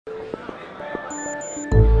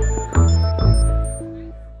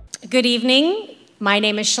Good evening. My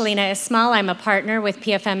name is Shalina Ismail. I'm a partner with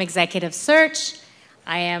PFM Executive Search.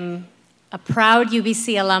 I am a proud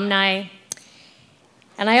UBC alumni,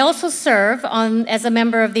 and I also serve as a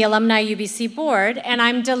member of the Alumni UBC Board, and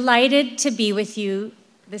I'm delighted to be with you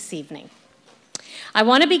this evening. I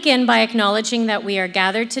want to begin by acknowledging that we are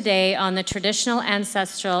gathered today on the traditional,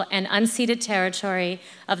 ancestral, and unceded territory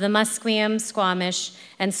of the Musqueam, Squamish,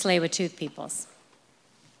 and Tsleil-Waututh peoples.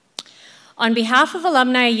 On behalf of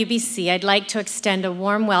Alumni UBC, I'd like to extend a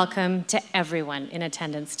warm welcome to everyone in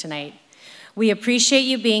attendance tonight. We appreciate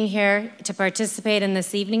you being here to participate in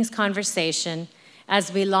this evening's conversation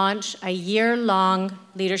as we launch a year-long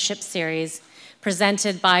leadership series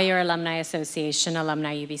presented by your alumni association,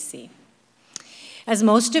 Alumni UBC. As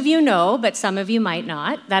most of you know, but some of you might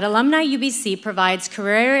not, that Alumni UBC provides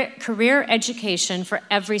career education for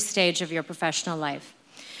every stage of your professional life.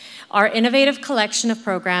 Our innovative collection of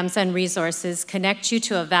programs and resources connect you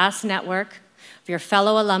to a vast network of your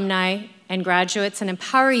fellow alumni and graduates and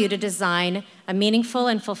empower you to design a meaningful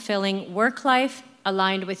and fulfilling work life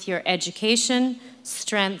aligned with your education,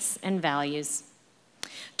 strengths, and values.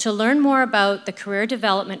 To learn more about the Career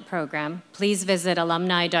Development Program, please visit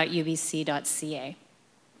alumni.ubc.ca.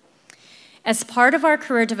 As part of our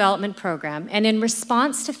Career Development Program, and in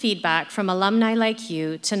response to feedback from alumni like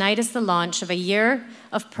you, tonight is the launch of a year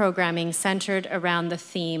of programming centered around the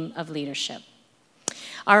theme of leadership.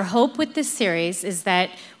 Our hope with this series is that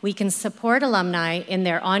we can support alumni in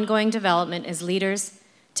their ongoing development as leaders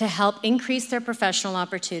to help increase their professional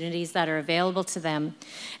opportunities that are available to them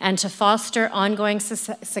and to foster ongoing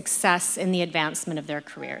success in the advancement of their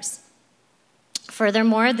careers.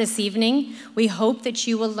 Furthermore, this evening, we hope that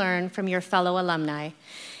you will learn from your fellow alumni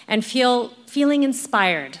and feeling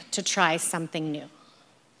inspired to try something new.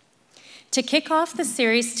 To kick off the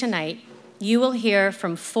series tonight, you will hear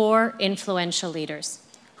from 4 influential leaders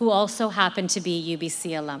who also happen to be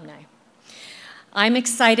UBC alumni. I'm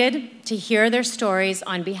excited to hear their stories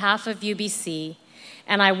on behalf of UBC,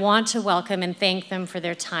 and I want to welcome and thank them for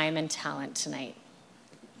their time and talent tonight.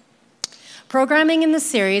 Programming in the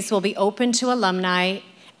series will be open to alumni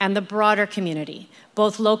and the broader community,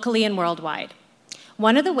 both locally and worldwide.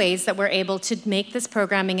 One of the ways that we're able to make this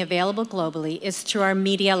programming available globally is through our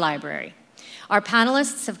media library. Our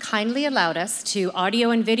panelists have kindly allowed us to audio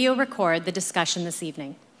and video record the discussion this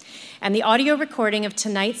evening. And the audio recording of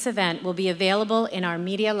tonight's event will be available in our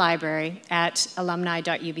media library at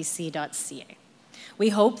alumni.ubc.ca. We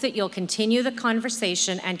hope that you'll continue the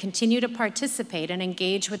conversation and continue to participate and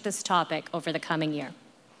engage with this topic over the coming year.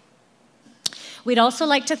 We'd also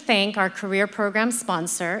like to thank our career program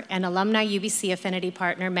sponsor and Alumni UBC Affinity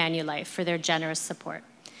partner, Manulife, for their generous support.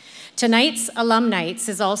 Tonight's Alum Nights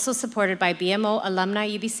is also supported by BMO Alumni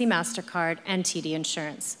UBC MasterCard and TD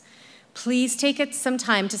Insurance. Please take some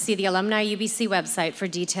time to see the Alumni UBC website for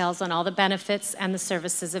details on all the benefits and the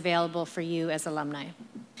services available for you as alumni.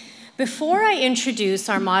 Before I introduce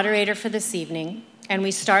our moderator for this evening and we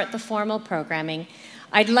start the formal programming,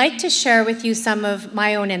 I'd like to share with you some of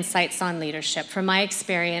my own insights on leadership from my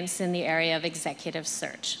experience in the area of executive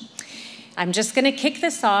search. I'm just going to kick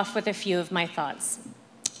this off with a few of my thoughts.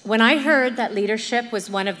 When I heard that leadership was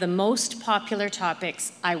one of the most popular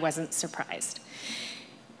topics, I wasn't surprised.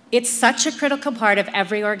 It's such a critical part of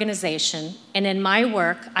every organization, and in my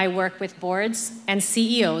work, I work with boards and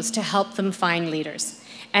CEOs to help them find leaders.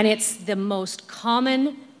 And it's the most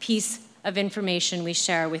common piece of information we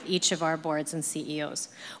share with each of our boards and CEOs.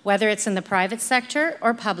 Whether it's in the private sector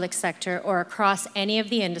or public sector or across any of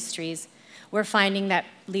the industries, we're finding that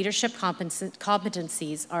leadership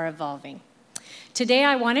competencies are evolving. Today,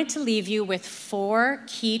 I wanted to leave you with 4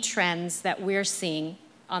 key trends that we're seeing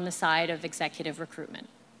on the side of executive recruitment.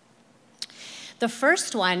 The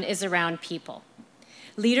first one is around people.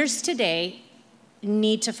 Leaders today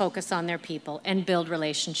need to focus on their people and build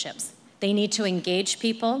relationships. They need to engage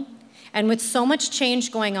people, and with so much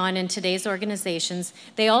change going on in today's organizations,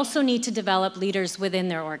 they also need to develop leaders within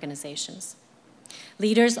their organizations.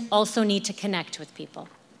 Leaders also need to connect with people.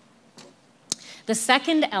 The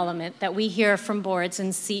second element that we hear from boards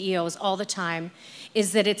and CEOs all the time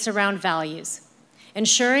is that it's around values,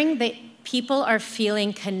 ensuring that people are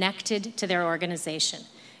feeling connected to their organization.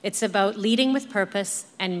 It's about leading with purpose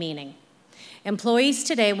and meaning. Employees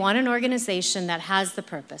today want an organization that has the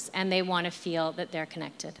purpose, and they want to feel that they're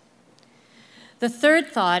connected. The third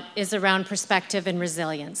thought is around perspective and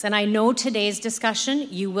resilience, and I know today's discussion,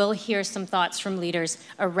 you will hear some thoughts from leaders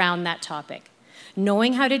around that topic.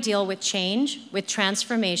 Knowing how to deal with change, with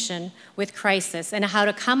transformation, with crisis, and how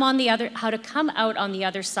to come out on the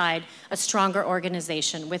other side a stronger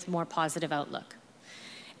organization with more positive outlook.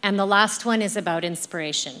 And the last one is about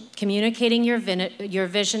inspiration, communicating your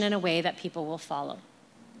vision in a way that people will follow.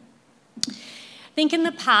 I think in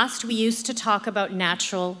the past, we used to talk about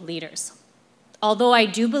natural leaders. Although I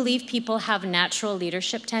do believe people have natural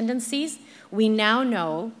leadership tendencies, we now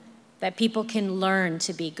know that people can learn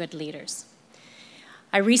to be good leaders.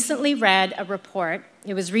 I recently read a report,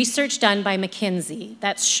 it was research done by McKinsey,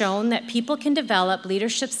 that's shown that people can develop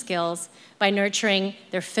leadership skills by nurturing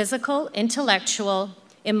their physical, intellectual,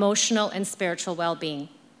 emotional, and spiritual well-being.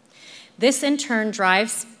 This in turn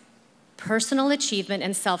drives personal achievement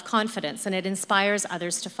and self-confidence, and it inspires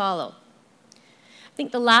others to follow. I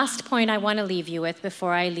think the last point I want to leave you with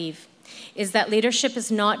before I leave is that leadership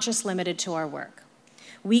is not just limited to our work.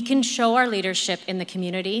 We can show our leadership in the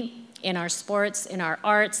community, in our sports, in our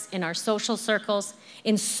arts, in our social circles,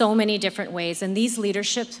 in so many different ways, and these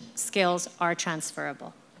leadership skills are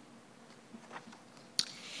transferable.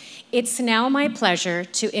 It's now my pleasure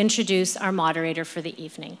to introduce our moderator for the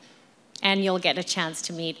evening, and you'll get a chance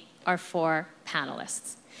to meet our 4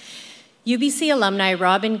 panelists. UBC alumni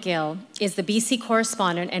Robin Gill is the BC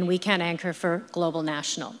correspondent and weekend anchor for Global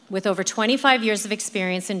National. With over 25 years of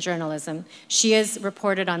experience in journalism, she has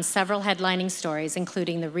reported on several headlining stories,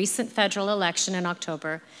 including the recent federal election in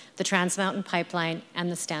October, the Trans Mountain Pipeline,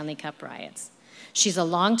 and the Stanley Cup riots. She's a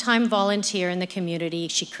longtime volunteer in the community.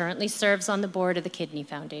 She currently serves on the board of the Kidney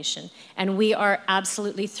Foundation, and we are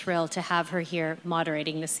absolutely thrilled to have her here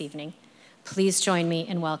moderating this evening. Please join me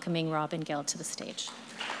in welcoming Robin Gill to the stage.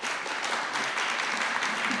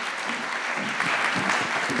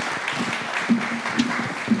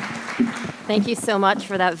 Thank you so much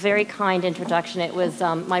for that very kind introduction. It was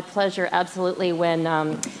my pleasure, absolutely, when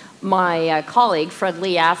my colleague, Fred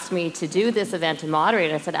Lee, asked me to do this event and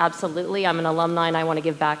moderate. I said, absolutely, I'm an alumni and I want to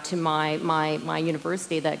give back to my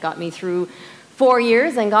university that got me through 4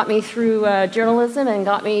 years and got me through journalism and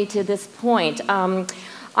got me to this point.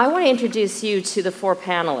 I want to introduce you to the 4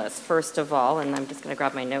 panelists, first of all, and I'm just going to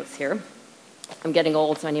grab my notes here. I'm getting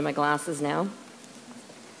old, so I need my glasses now.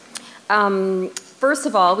 First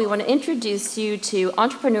of all, we want to introduce you to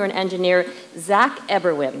entrepreneur and engineer Zach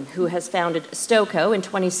Eberwin, who has founded Stoco in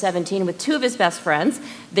 2017 with 2 of his best friends.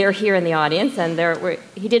 They're here in the audience, and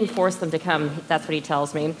he didn't force them to come, that's what he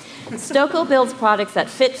tells me. Stoco builds products that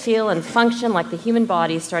fit, feel, and function like the human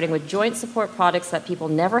body, starting with joint support products that people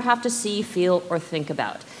never have to see, feel, or think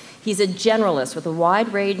about. He's a generalist with a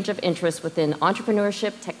wide range of interests within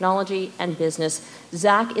entrepreneurship, technology, and business.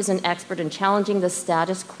 Zach is an expert in challenging the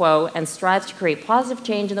status quo and strives to create positive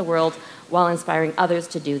change in the world while inspiring others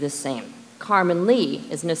to do the same. Carmen Lee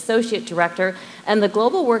is an associate director and the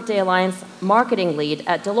Global Workday Alliance marketing lead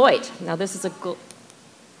at Deloitte. Now this is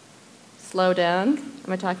slow down.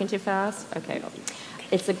 Am I talking too fast? Okay.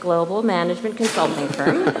 It's a global management consulting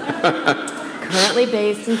firm. Currently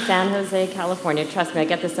based in San Jose, California. Trust me, I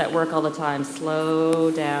get this at work all the time. Slow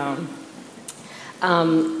down.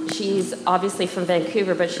 She's obviously from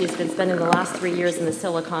Vancouver, but she's been spending the last 3 years in the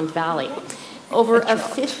Silicon Valley. Over a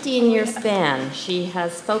 15-year span, she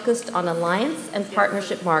has focused on alliance and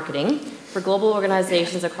partnership marketing for global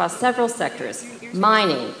organizations across several sectors: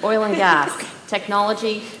 mining, oil and gas,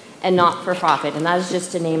 technology, and not-for-profit, and that is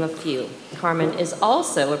just to name a few. Carmen is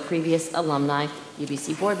also a previous alumni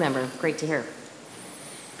UBC board member. Great to hear.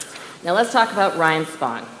 Now let's talk about Ryan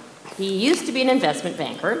Spahn. He used to be an investment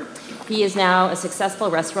banker. He is now a successful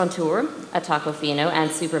restaurateur at Tacofino and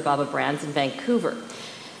Super Bubba Brands in Vancouver.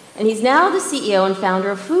 And he's now the CEO and founder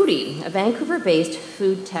of Foodie, a Vancouver-based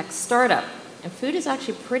food tech startup. And food is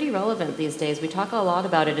actually pretty relevant these days. We talk a lot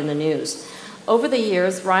about it in the news. Over the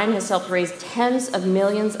years, Ryan has helped raise tens of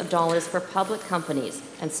millions of dollars for public companies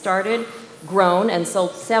and started, grown, and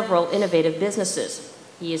sold several innovative businesses.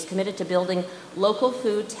 He is committed to building local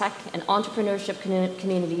food, tech, and entrepreneurship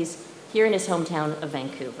communities here in his hometown of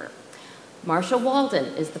Vancouver. Marsha Walden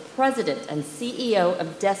is the president and CEO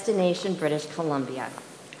of Destination British Columbia.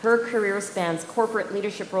 Her career spans corporate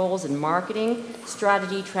leadership roles in marketing,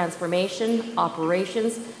 strategy, transformation,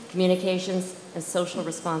 operations, communications, and social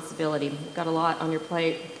responsibility. You've got a lot on your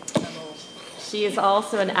plate. She is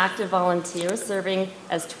also an active volunteer, serving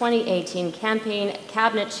as 2018 campaign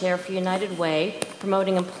cabinet chair for United Way,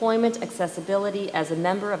 promoting employment accessibility as a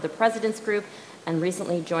member of the President's Group, and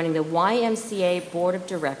recently joining the YMCA Board of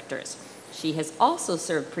Directors. She has also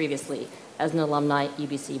served previously as an alumni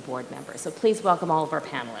UBC board member. So please welcome all of our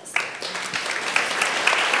panelists.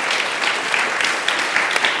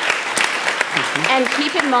 And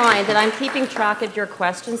keep in mind that I'm keeping track of your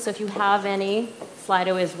questions, so if you have any,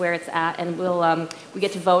 Slido is where it's at, and we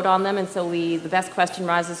get to vote on them, and so the best question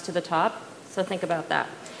rises to the top. So think about that.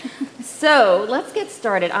 So let's get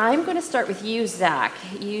started. I'm going to start with you, Zach.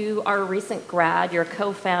 You are a recent grad, you're a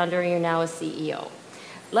co-founder, you're now a CEO.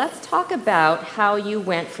 Let's talk about how you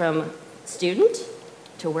went from student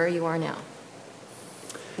to where you are now.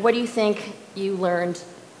 What do you think you learned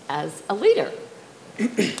as a leader?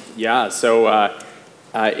 Yeah, so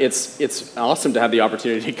it's awesome to have the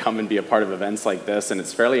opportunity to come and be a part of events like this, and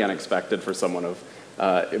it's fairly unexpected for someone of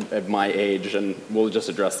my age, and we'll just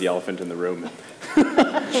address the elephant in the room.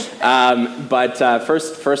 But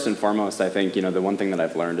first and foremost, I think the one thing that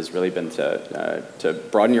I've learned has really been to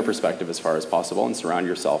broaden your perspective as far as possible and surround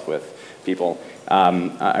yourself with people.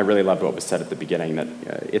 I really loved what was said at the beginning, that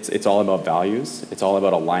it's all about values. It's all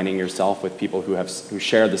about aligning yourself with people who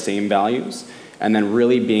share the same values, and then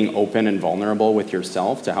really being open and vulnerable with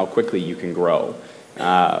yourself to how quickly you can grow,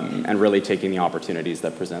 and really taking the opportunities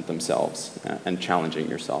that present themselves and challenging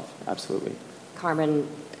yourself. Absolutely. Carmen,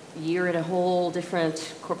 you're in a whole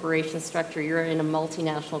different corporation structure. You're in a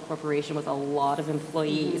multinational corporation with a lot of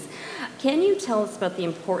employees. Can you tell us about the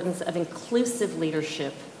importance of inclusive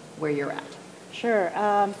leadership where you're at? Sure.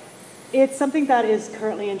 It's something that is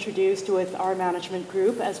currently introduced with our management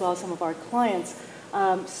group as well as some of our clients.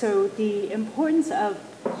 So the importance of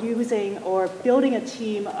using or building a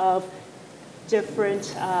team of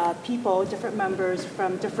different people, different members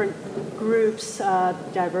from different groups,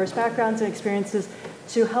 diverse backgrounds and experiences,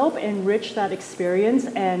 to help enrich that experience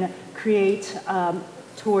and create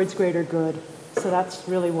towards greater good. So that's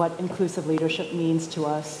really what inclusive leadership means to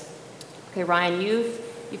us. Okay, Ryan, you've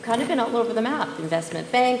kind of been all over the map.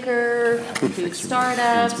 Investment banker, food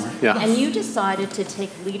startups, and you decided to take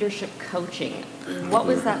leadership coaching. What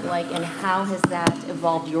was that like, and how has that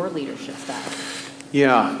evolved your leadership style?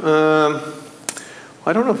 Yeah,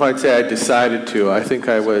 I don't know if I'd say I decided to. I think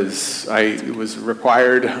it was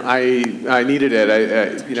required. I needed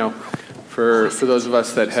it. For those of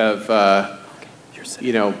us that have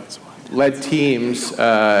led teams,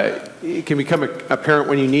 it can become apparent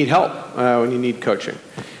when you need help, when you need coaching.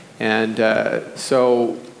 And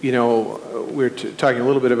so we're talking a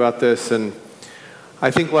little bit about this, and I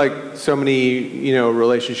think like so many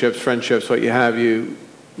relationships, friendships, what you have,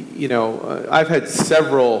 I've had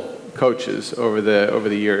several coaches over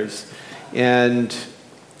the years, and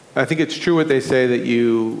I think it's true what they say, that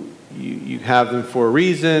you have them for a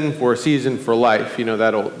reason, for a season, for life.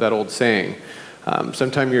 That old saying.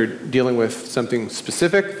 Sometimes you're dealing with something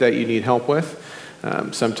specific that you need help with.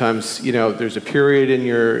 Sometimes there's a period in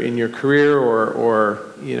your career or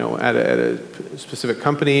at a specific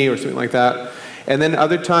company or something like that, and then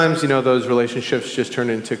other times those relationships just turn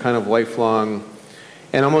into kind of lifelong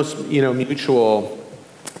and almost mutual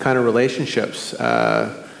kind of relationships.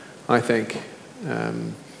 I think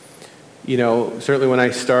certainly when I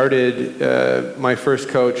started, my first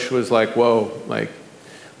coach was like, whoa, like,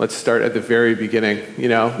 let's start at the very beginning,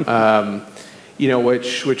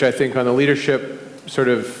 which I think on the leadership sort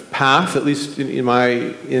of path, at least in my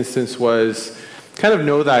instance, was kind of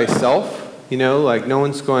know thyself. Like no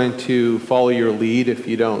one's going to follow your lead if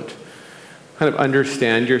you don't kind of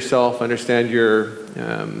understand yourself, understand your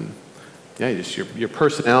just your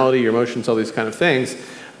personality, your emotions, all these kind of things.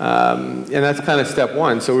 And that's kind of step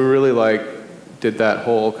one. So we really did that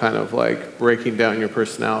whole kind of breaking down your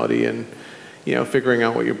personality and figuring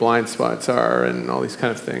out what your blind spots are and all these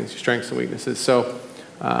kind of things, your strengths and weaknesses. So,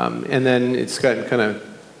 and then it's kind of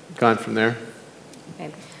gone from there.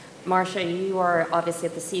 Okay. Marcia, you are obviously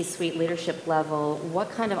at the C-suite leadership level.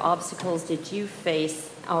 What kind of obstacles did you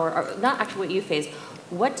face, or not actually what you faced,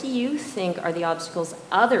 what do you think are the obstacles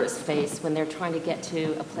others face when they're trying to get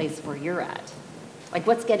to a place where you're at? Like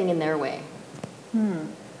what's getting in their way?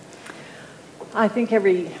 I think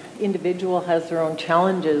every individual has their own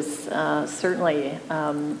challenges, certainly,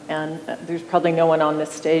 and there's probably no one on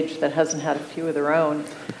this stage that hasn't had a few of their own.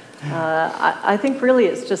 I think really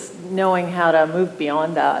it's just knowing how to move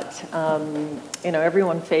beyond that.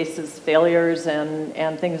 Everyone faces failures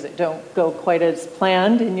and things that don't go quite as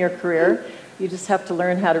planned in your career. You just have to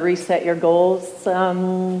learn how to reset your goals,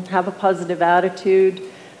 have a positive attitude,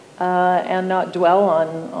 and not dwell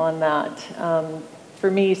on that.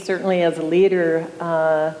 For me, certainly as a leader,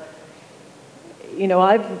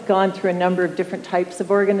 I've gone through a number of different types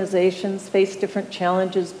of organizations, faced different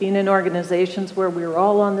challenges, been in organizations where we were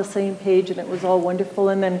all on the same page and it was all wonderful,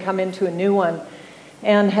 and then come into a new one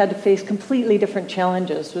and had to face completely different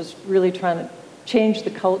challenges, was really trying to change the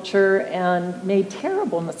culture and made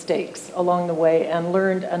terrible mistakes along the way and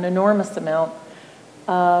learned an enormous amount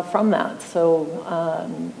from that.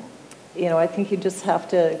 So, I think you just have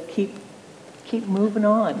to keep moving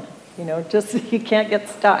on. You can't get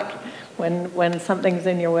stuck when something's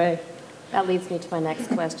in your way. That leads me to my next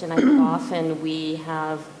question. I think often we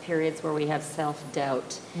have periods where we have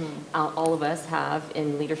self-doubt. All of us have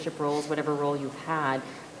in leadership roles, whatever role you've had.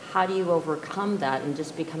 How do you overcome that and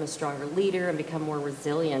just become a stronger leader and become more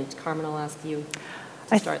resilient? Carmen, I'll ask you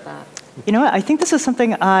to start that. You know what? I think this is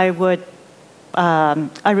something I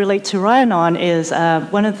relate to Ryan on. Is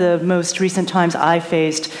one of the most recent times I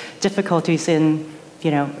faced difficulties in,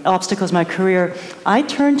 obstacles in my career. I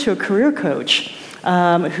turned to a career coach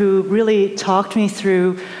who really talked me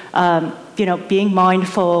through, being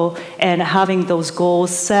mindful and having those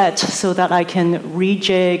goals set so that I can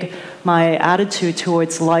rejig my attitude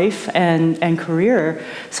towards life and career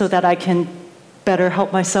so that I can better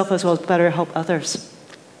help myself as well as better help others.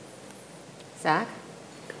 Zach,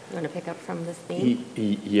 you want to pick up from this theme?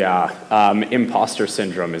 Yeah, imposter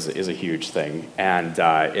syndrome is a huge thing, and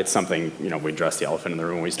it's something, we addressed the elephant in the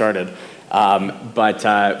room when we started. But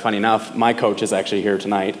funny enough, my coach is actually here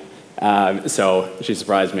tonight, so she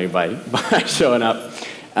surprised me by showing up.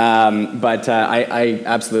 But I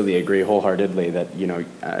absolutely agree wholeheartedly that,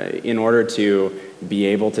 in order to be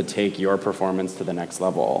able to take your performance to the next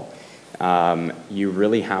level, you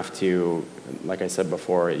really have to, like I said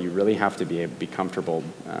before, you really have to be comfortable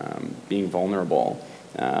being vulnerable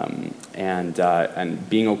and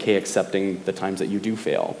being okay accepting the times that you do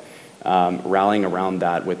fail, rallying around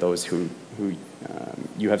that with those who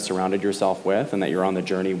you have surrounded yourself with and that you're on the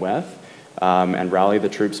journey with, and rally the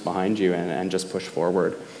troops behind you and just push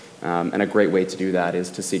forward. And a great way to do that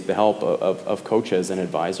is to seek the help of coaches and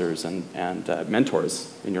advisors and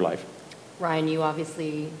mentors in your life. Ryan, you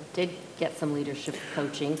obviously did get some leadership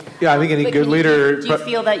coaching. Yeah, I think any good leader. Do you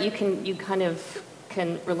feel that you kind of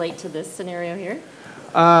can relate to this scenario here?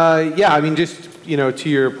 Yeah, I mean, just to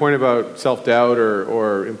your point about self-doubt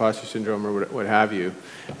or imposter syndrome or what have you.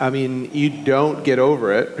 I mean, you don't get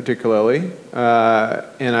over it particularly,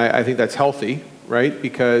 and I think that's healthy, right?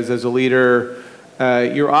 Because as a leader,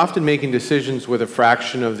 you're often making decisions with a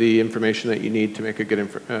fraction of the information that you need to make a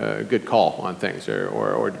good call on things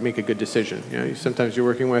or make a good decision. Sometimes you're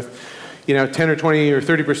working with 10 or 20 or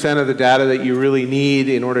 30% of the data that you really need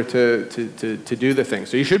in order to do the thing.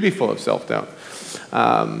 So you should be full of self-doubt.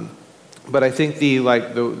 But I think the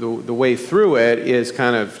way through it is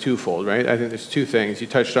kind of twofold, right? I think there's two things. You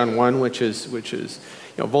touched on one, which is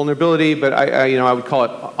vulnerability, but I would call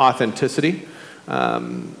it authenticity.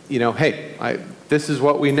 Hey, this is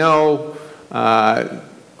what we know. We're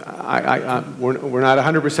not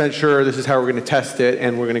 100% sure. This is how we're going to test it,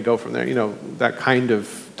 and we're going to go from there. That kind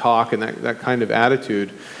of talk and that kind of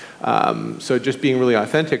attitude. So just being really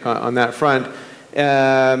authentic on that front.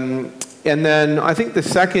 And then I think the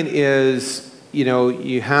second is,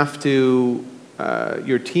 you have to,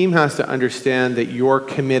 your team has to understand that you're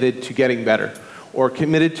committed to getting better or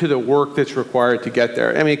committed to the work that's required to get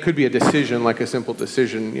there. I mean, it could be a decision, like a simple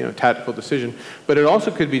decision, tactical decision, but it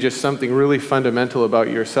also could be just something really fundamental about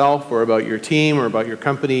yourself or about your team or about your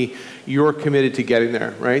company. You're committed to getting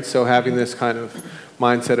there, right? So having this kind of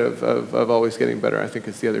mindset of always getting better, I think,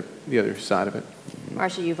 is the other side of it.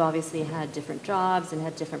 Marcia, you've obviously had different jobs and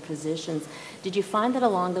had different positions. Did you find that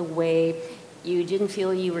along the way you didn't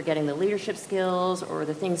feel you were getting the leadership skills or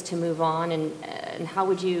the things to move on? And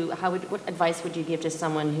what advice would you give to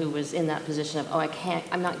someone who was in that position of,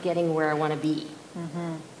 I'm not getting where I want to be?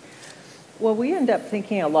 Mm-hmm. Well, we end up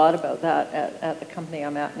thinking a lot about that at the company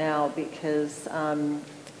I'm at now because,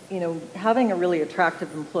 having a really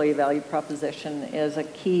attractive employee value proposition is a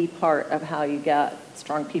key part of how you get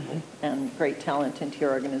strong people and great talent into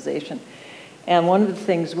your organization. And one of the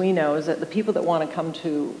things we know is that the people that want to come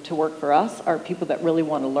to work for us are people that really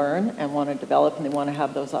want to learn and want to develop and they want to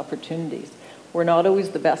have those opportunities. We're not always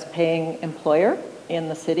the best paying employer in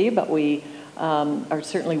the city, but we are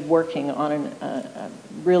certainly working on a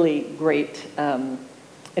really great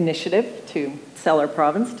initiative to sell our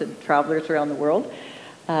province to travelers around the world.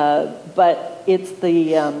 But it's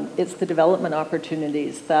the development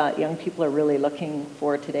opportunities that young people are really looking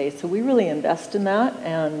for today. So we really invest in that,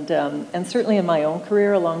 and certainly in my own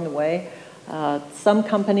career along the way. Some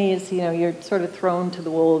companies, you're sort of thrown to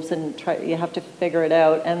the wolves and you have to figure it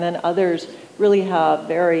out, and then others really have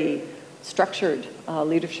very structured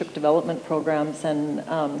leadership development programs. And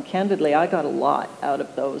candidly, I got a lot out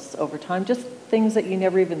of those over time. Just things that you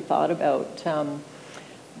never even thought about.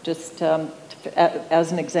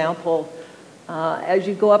 As an example, as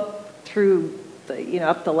you go up through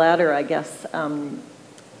up the ladder, I guess,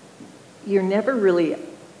 you're never really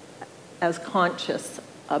as conscious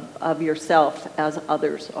of yourself as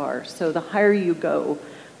others are. So the higher you go,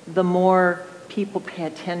 the more people pay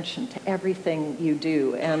attention to everything you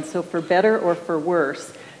do. And so for better or for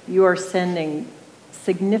worse, you are sending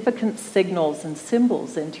significant signals and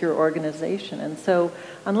symbols into your organization. And so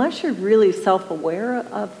unless you're really self-aware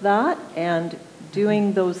of that and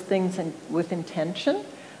doing those things with intention,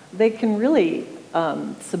 they can really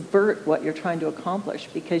subvert what you're trying to accomplish,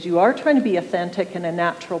 because you are trying to be authentic and a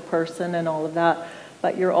natural person and all of that,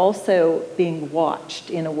 but you're also being watched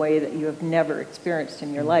in a way that you have never experienced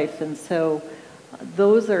in your life. And so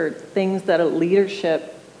those are things that a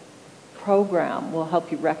leadership program will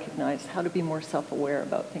help you recognize how to be more self-aware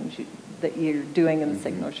about things that you're doing and the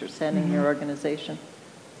signals you're sending in your organization.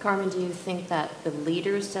 Carmen, do you think that the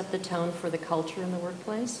leaders set the tone for the culture in the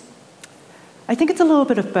workplace? I think it's a little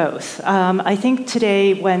bit of both. I think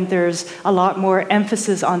today, when there's a lot more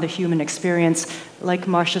emphasis on the human experience, like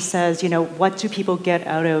Marcia says, what do people get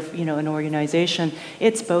out of, an organization?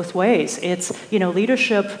 It's both ways. It's,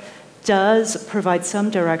 leadership does provide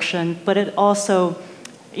some direction, but it also,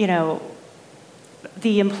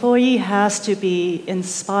 the employee has to be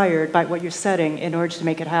inspired by what you're setting in order to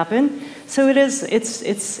make it happen. So it's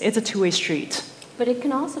a two-way street. But it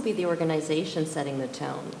can also be the organization setting the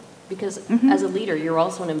tone. Because as a leader, you're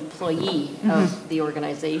also an employee of the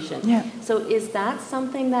organization. Yeah. So is that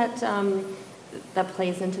something that that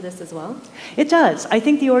plays into this as well? It does. I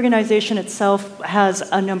think the organization itself has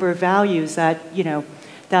a number of values that,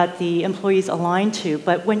 that the employees align to.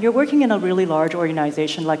 But when you're working in a really large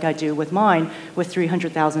organization like I do with mine, with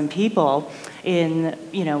 300,000 people in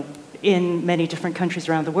many different countries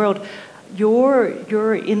around the world,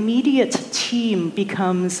 your immediate team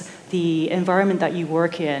becomes the environment that you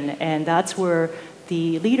work in, and that's where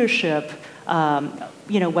the leadership,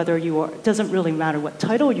 whether doesn't really matter what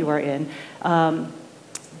title you are in,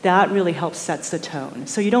 that really helps sets the tone.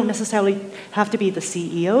 So you don't necessarily have to be the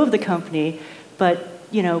CEO of the company, but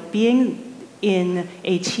being in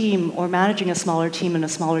a team or managing a smaller team in a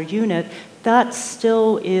smaller unit, that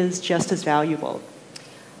still is just as valuable.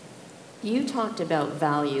 You talked about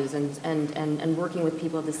values and working with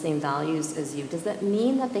people of the same values as you. Does that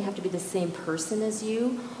mean that they have to be the same person as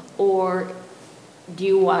you? Or do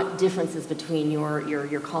you want differences between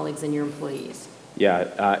your colleagues and your employees?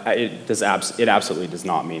 Yeah, it absolutely does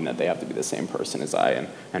not mean that they have to be the same person as I,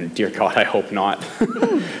 and dear God, I hope not.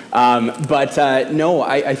 No,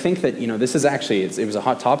 I think that this is actually it was a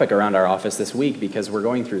hot topic around our office this week, because we're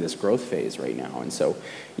going through this growth phase right now, and so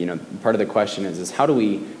part of the question is how do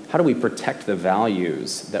we protect the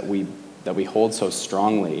values that we hold so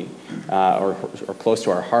strongly or close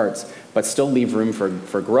to our hearts, but still leave room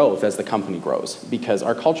for growth as the company grows, because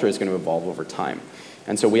our culture is going to evolve over time.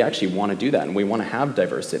 And so we actually want to do that, and we want to have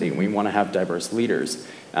diversity, and we want to have diverse leaders.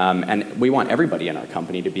 And we want everybody in our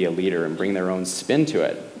company to be a leader and bring their own spin to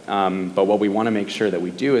it. But what we want to make sure that we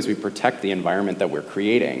do is we protect the environment that we're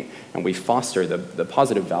creating, and we foster the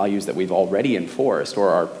positive values that we've already enforced or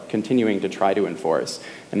are continuing to try to enforce,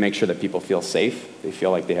 and make sure that people feel safe, they feel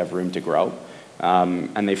like they have room to grow,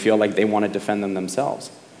 and they feel like they want to defend them themselves.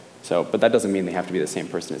 But that doesn't mean they have to be the same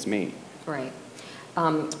person as me. Right.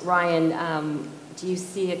 Ryan, do you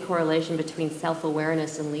see a correlation between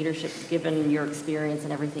self-awareness and leadership, given your experience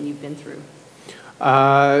and everything you've been through?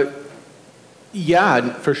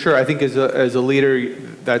 Yeah, for sure. I think as a leader,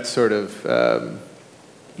 that's sort of,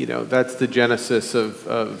 that's the genesis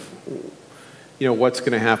of what's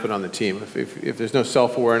going to happen on the team. If there's no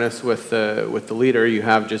self-awareness with the leader, you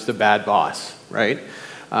have just a bad boss, right?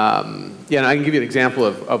 And I can give you an example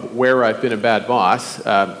of where I've been a bad boss.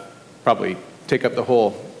 Probably take up the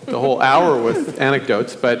whole hour with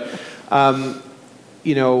anecdotes, but I'm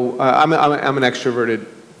an extroverted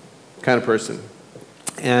kind of person,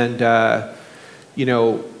 and to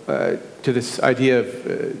this idea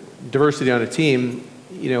of diversity on a team,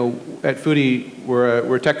 at Foodie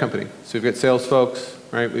we're a tech company, so we've got sales folks,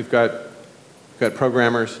 right? We've got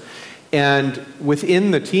programmers, and within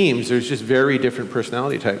the teams there's just very different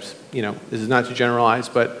personality types. This is not to generalize,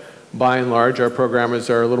 but by and large, our programmers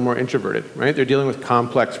are a little more introverted, right? They're dealing with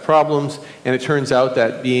complex problems, and it turns out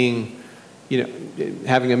that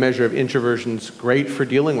having a measure of introversion is great for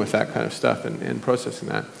dealing with that kind of stuff and processing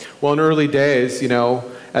that. Well, in early days,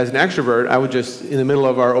 as an extrovert, I would just, in the middle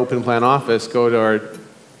of our open plan office, go to our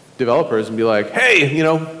developers and be like, hey,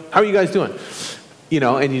 how are you guys doing?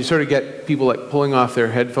 And you sort of get people like pulling off their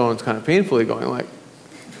headphones kind of painfully, going like,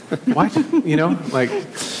 what?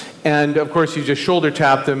 And of course, you just shoulder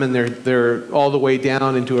tap them, and they're all the way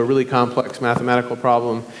down into a really complex mathematical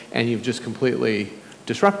problem, and you've just completely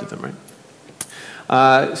disrupted them, right?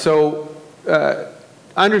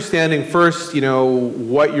 Understanding first,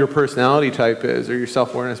 what your personality type is, or your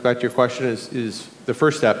self-awareness, back to your question, is the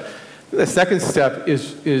first step. The second step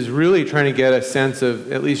is really trying to get a sense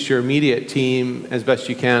of at least your immediate team as best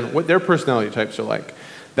you can, what their personality types are like.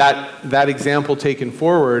 That example taken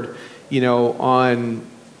forward, on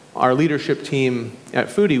our leadership team at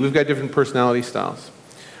Foodie, we've got different personality styles.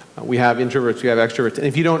 We have introverts, we have extroverts, and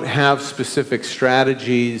if you don't have specific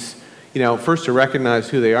strategies, first to recognize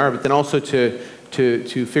who they are, but then also to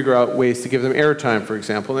figure out ways to give them airtime, for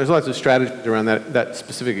example. And there's lots of strategies around that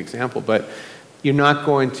specific example, but you're not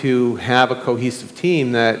going to have a cohesive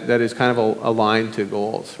team that is kind of aligned to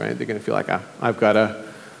goals, right? They're going to feel like, I've got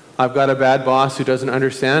a bad boss who doesn't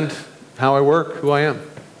understand how I work, who I am.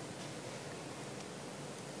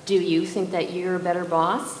 Do you think that you're a better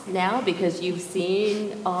boss now because you've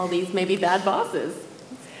seen all these maybe bad bosses?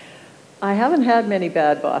 I haven't had many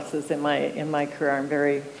bad bosses in my career, I'm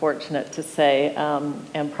very fortunate to say.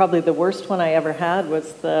 And probably the worst one I ever had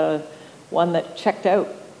was the one that checked out,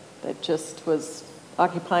 that just was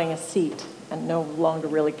occupying a seat and no longer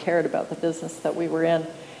really cared about the business that we were in.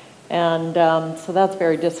 And so that's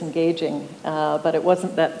very disengaging. But it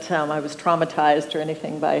wasn't that I was traumatized or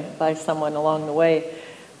anything by someone along the way.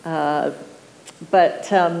 I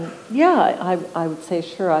would say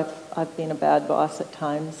sure, I've been a bad boss at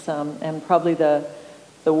times, and probably the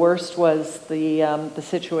worst was the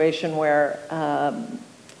situation where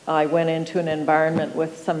I went into an environment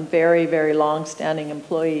with some very, very long-standing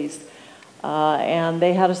employees, and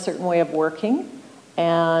they had a certain way of working,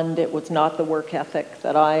 and it was not the work ethic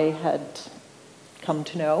that I had come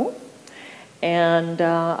to know. And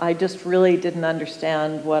I just really didn't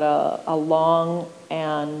understand what a long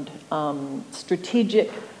and strategic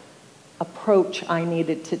approach I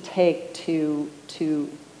needed to take to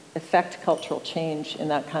affect cultural change in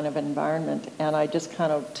that kind of environment. And I just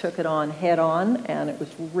kind of took it on head on, and it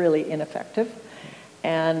was really ineffective.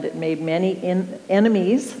 And it made many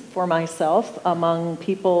enemies for myself among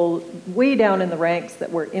people way down in the ranks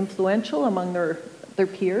that were influential among their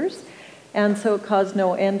peers. And so it caused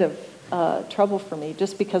no end of trouble for me,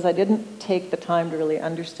 just because I didn't take the time to really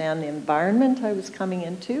understand the environment I was coming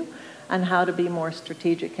into and how to be more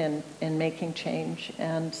strategic in making change.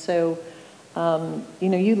 And so,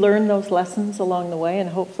 you learn those lessons along the way, and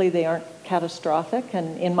hopefully they aren't catastrophic.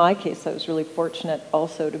 And in my case, I was really fortunate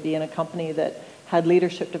also to be in a company that had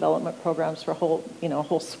leadership development programs for a whole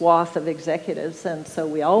swath of executives, and so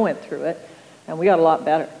we all went through it, and we got a lot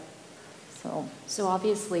better. So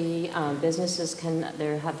obviously, businesses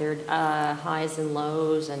have their highs and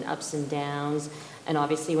lows and ups and downs. And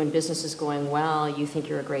obviously, when business is going well, you think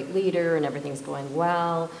you're a great leader and everything's going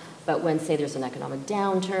well. But when, say, there's an economic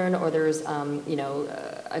downturn, or there's,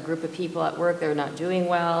 a group of people at work, they're not doing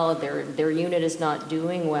well, their unit is not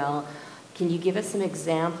doing well, can you give us some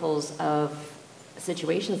examples of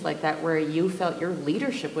situations like that where you felt your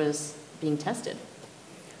leadership was being tested?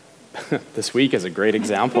 This week is a great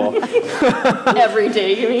example. Every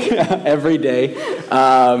day, you mean? Every day.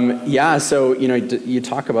 So you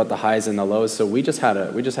talk about the highs and the lows. So we just had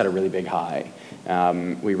a really big high.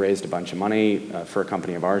 We raised a bunch of money for a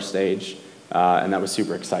company of our stage, and that was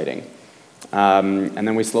super exciting. And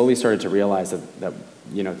then we slowly started to realize that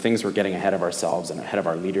things were getting ahead of ourselves and ahead of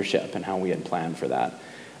our leadership and how we had planned for that.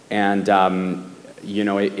 And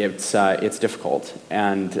it's difficult,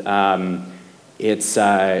 and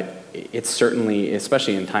it's certainly,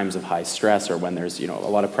 especially in times of high stress or when there's a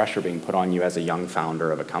lot of pressure being put on you as a young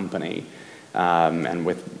founder of a company, and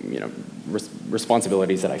with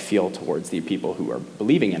responsibilities that I feel towards the people who are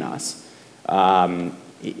believing in us.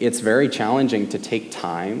 It's very challenging to take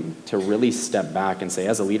time to really step back and say,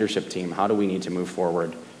 as a leadership team, how do we need to move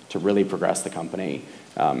forward to really progress the company,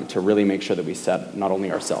 to really make sure that we set not only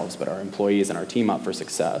ourselves but our employees and our team up for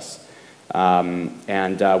success.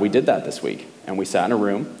 And we did that this week, and we sat in a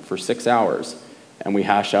room for 6 hours, and we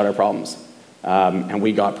hashed out our problems. And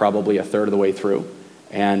we got probably a third of the way through.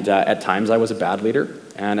 And at times I was a bad leader,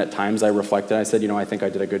 and at times I reflected. I said, I think I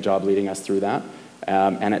did a good job leading us through that.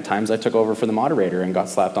 And at times I took over for the moderator and got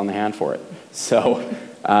slapped on the hand for it. So,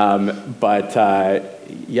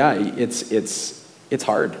 it's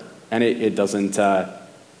hard, and it doesn't.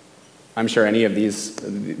 I'm sure any of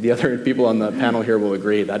the other people on the panel here will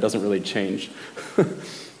agree, that doesn't really change.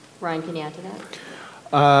 Ryan, can you add to that?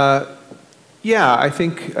 I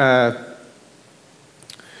think,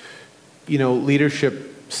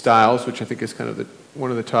 leadership styles, which I think is kind of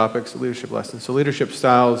one of the topics, leadership lessons. So leadership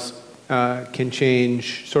styles can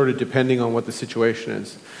change sort of depending on what the situation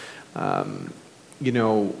is. The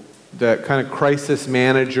kind of crisis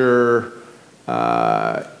manager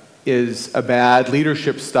is a bad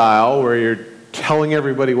leadership style where you're telling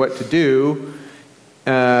everybody what to do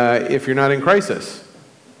if you're not in crisis,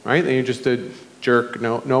 right? Then you're just a jerk,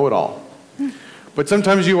 know-it-all. But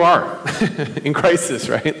sometimes you are in crisis,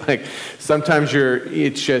 right? Like sometimes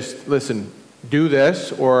it's just, listen, do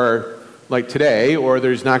this, or like today, or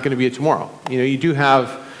there's not going to be a tomorrow. You do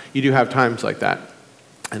have times like that.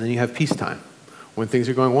 And then you have peacetime when things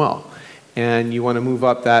are going well. And you want to move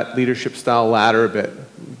up that leadership style ladder a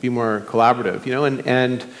bit, be more collaborative,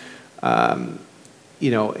 and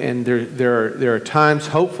there are times,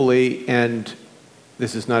 hopefully, and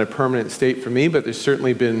this is not a permanent state for me, but there's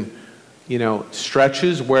certainly been,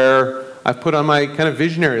 stretches where I've put on my kind of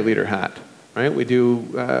visionary leader hat, right? We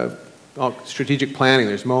do all strategic planning.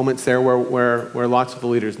 There's moments there where lots of the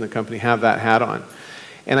leaders in the company have that hat on.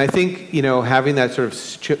 And I think, having that sort of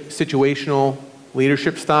situational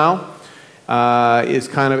leadership style is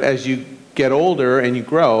kind of, as you get older and you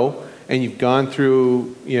grow and you've gone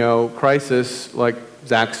through, crisis like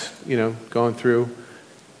Zach's, going through,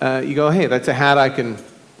 you go, hey, that's a hat I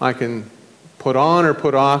can put on or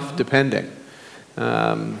put off, depending.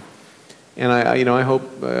 And I hope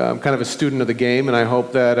I'm kind of a student of the game, and I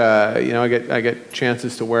hope that I get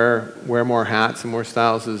chances to wear more hats and more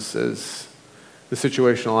styles as the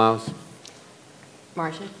situation allows.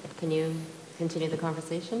 Marcia, can you continue the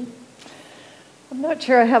conversation? I'm not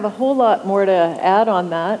sure I have a whole lot more to add on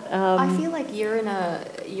that. I feel like you're in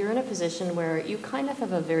a position where you kind of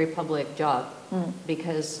have a very public job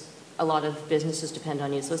because a lot of businesses depend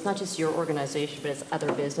on you. So it's not just your organization, but it's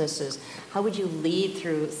other businesses. How would you lead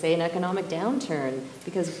through, say, an economic downturn?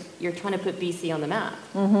 Because you're trying to put BC on the map.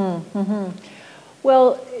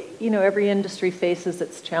 Well, every industry faces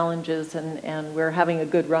its challenges, and we're having a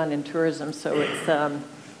good run in tourism, so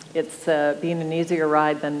it's been an easier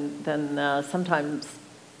ride than sometimes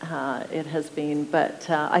it has been. But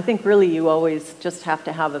I think really you always just have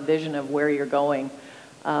to have a vision of where you're going.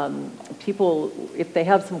 People, if they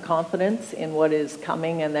have some confidence in what is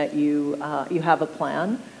coming and that you have a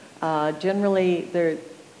plan, generally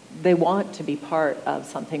they want to be part of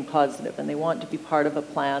something positive, and they want to be part of a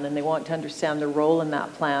plan, and they want to understand their role in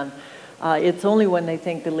that plan. It's only when they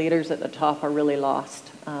think the leaders at the top are really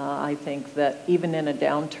lost. I think that even in a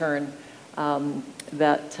downturn,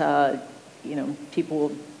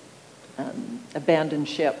 people abandon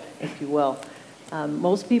ship, if you will.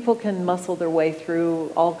 Most people can muscle their way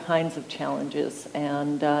through all kinds of challenges,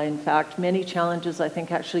 and in fact, many challenges I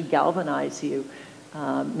think actually galvanize you.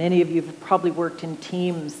 Many of you have probably worked in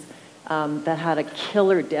teams that had a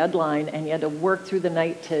killer deadline, and you had to work through the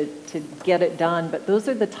night to get it done. But those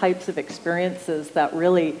are the types of experiences that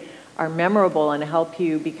really are memorable and help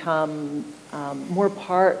you become more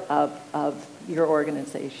part of your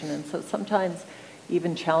organization. And so sometimes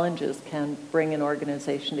even challenges can bring an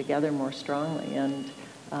organization together more strongly. And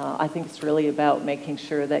I think it's really about making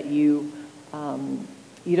sure that you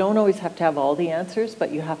don't always have to have all the answers,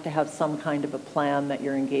 but you have to have some kind of a plan that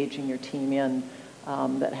you're engaging your team in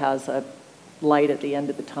that has a light at the end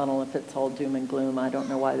of the tunnel. If it's all doom and gloom, I don't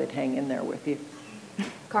know why they'd hang in there with you.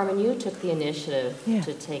 Carmen, you took the initiative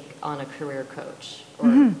to take on a career coach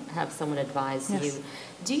or have someone advise you.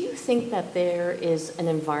 Do you think that there is an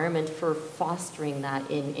environment for fostering that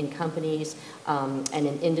in companies and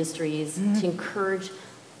in industries to encourage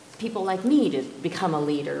people like me to become a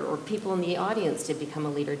leader, or people in the audience to become a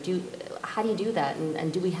leader? How do you do that,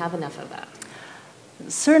 and do we have enough of that?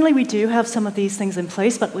 Certainly we do have some of these things in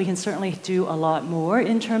place, but we can certainly do a lot more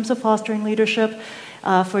in terms of fostering leadership.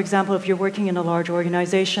 For example, if you're working in a large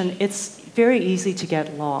organization, it's very easy to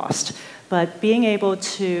get lost. But being able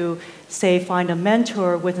to, say, find a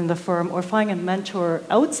mentor within the firm or find a mentor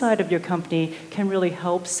outside of your company can really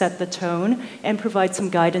help set the tone and provide some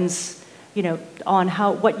guidance, on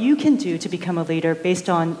what you can do to become a leader based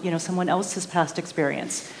on, someone else's past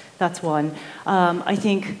experience. That's one. I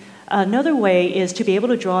think another way is to be able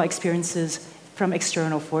to draw experiences from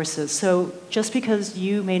external forces. So just because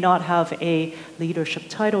you may not have a leadership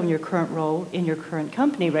title in your current role in your current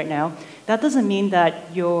company right now, that doesn't mean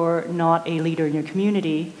that you're not a leader in your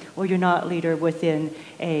community or you're not a leader within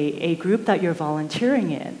a group that you're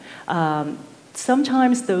volunteering in.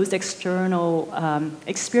 Sometimes those external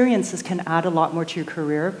experiences can add a lot more to your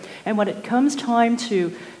career. And when it comes time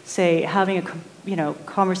to, say, having a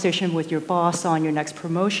conversation with your boss on your next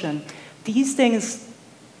promotion, these things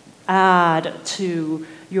add to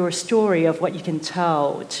your story of what you can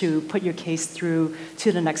tell to put your case through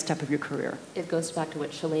to the next step of your career. It goes back to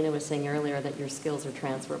what Shalina was saying earlier, that your skills are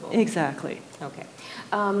transferable. Exactly. Okay.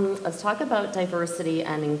 Let's talk about diversity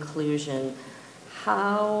and inclusion.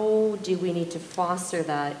 How do we need to foster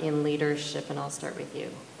that in leadership? And I'll start with you.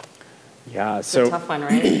 Yeah, it's a tough one,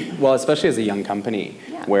 right? Well, especially as a young company,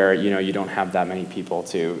 where you don't have that many people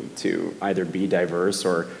to either be diverse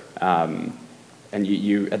or and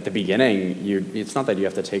you at the beginning, it's not that you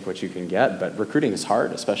have to take what you can get, but recruiting is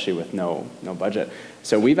hard, especially with no budget.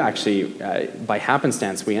 So we've actually, by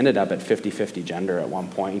happenstance, we ended up at 50-50 gender at one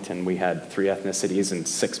point, and we had 3 ethnicities and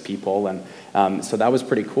 6 people, and so that was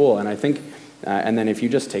pretty cool. And I think, and then if you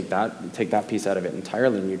just take that piece out of it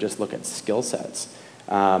entirely, and you just look at skill sets,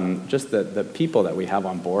 just the people that we have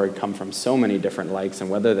on board come from so many different likes, and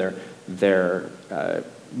whether they're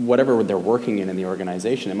whatever they're working in the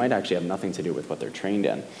organization, it might actually have nothing to do with what they're trained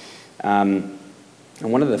in. And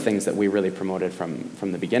one of the things that we really promoted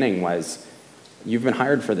from the beginning was, you've been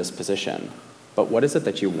hired for this position, but what is it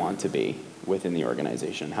that you want to be within the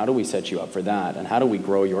organization? How do we set you up for that? And how do we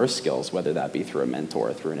grow your skills, whether that be through a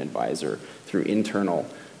mentor, through an advisor, through internal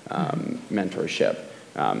mentorship,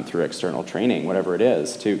 through external training, whatever it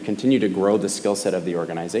is, to continue to grow the skill set of the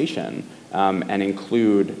organization, and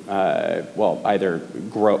include, either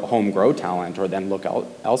home grow talent or then look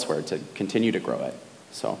elsewhere to continue to grow it.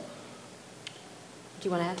 So, do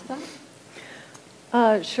you want to add to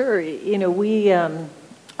that? Sure. You know,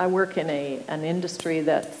 I work in an industry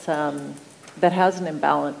that has an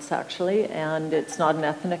imbalance, actually, and it's not an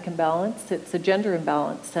ethnic imbalance, it's a gender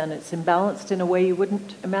imbalance, and it's imbalanced in a way you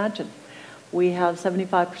wouldn't imagine. We have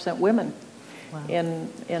 75% women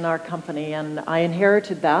in our company, and I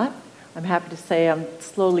inherited that. I'm happy to say I'm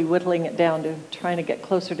slowly whittling it down to trying to get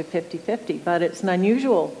closer to 50-50, but it's an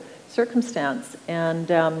unusual circumstance. And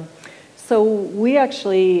so we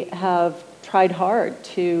actually have tried hard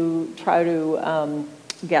to try to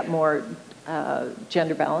get more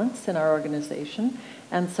gender balance in our organization.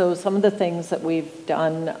 And so some of the things that we've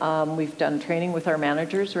done training with our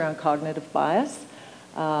managers around cognitive bias.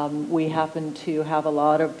 We happen to have a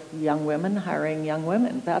lot of young women hiring young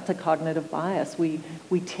women. That's a cognitive bias. We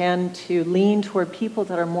tend to lean toward people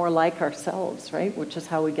that are more like ourselves, right? Which is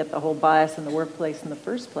how we get the whole bias in the workplace in the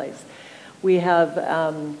first place. We have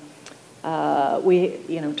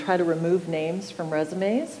try to remove names from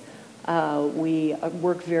resumes. We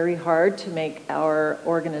work very hard to make our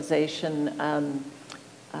organization an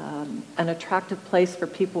attractive place for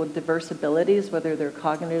people with diverse abilities, whether they're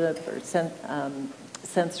cognitive or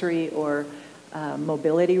sensory or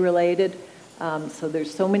mobility related. So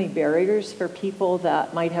there's so many barriers for people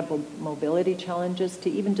that might have mobility challenges to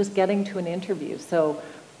even just getting to an interview. So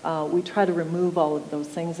we try to remove all of those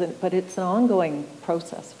things, but it's an ongoing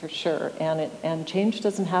process for sure, and change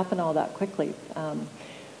doesn't happen all that quickly,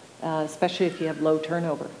 especially if you have low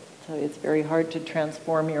turnover. So it's very hard to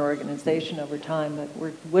transform your organization over time, but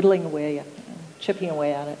we're whittling away, chipping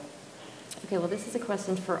away at it. Okay, well, this is a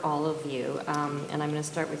question for all of you, and I'm going to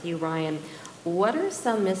start with you, Ryan. What are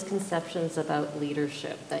some misconceptions about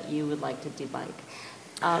leadership that you would like to debunk?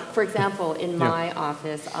 For example, in my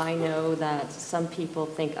office, I know that some people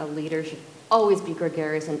think a leader should always be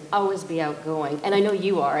gregarious and always be outgoing, and I know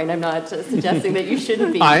you are, and I'm not suggesting that you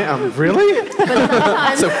shouldn't be. I am, really? But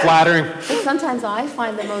sometimes, so flattering. But sometimes I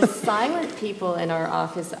find the most silent people in our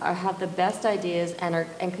office have the best ideas and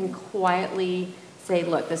can quietly say,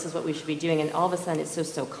 look, this is what we should be doing, and all of a sudden it's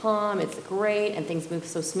just so calm, it's great, and things move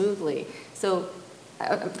so smoothly. So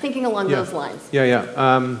I'm thinking along those lines.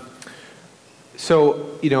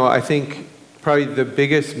 So, I think probably the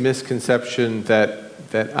biggest misconception that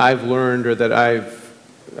I've learned or that I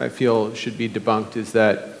feel should be debunked is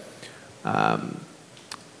that,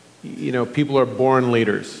 people are born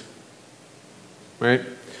leaders, right?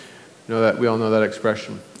 We all know that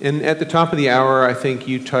expression. And at the top of the hour, I think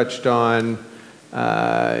you touched on,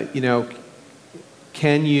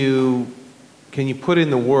 can you put in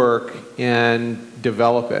the work and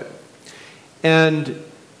develop it? And,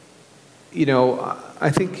 I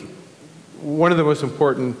think one of the most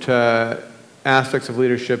important aspects of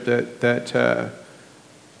leadership that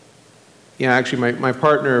actually my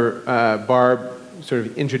partner, Barb, sort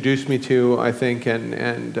of introduced me to, I think,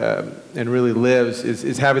 and really lives,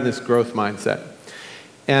 is having this growth mindset.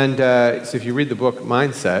 And so if you read the book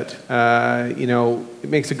Mindset, it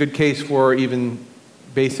makes a good case for even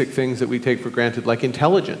basic things that we take for granted, like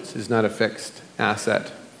intelligence is not a fixed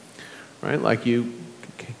asset, right? Like you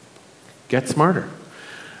get smarter.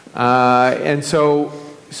 And so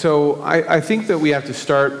I think that we have to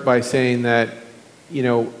start by saying that,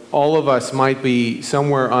 all of us might be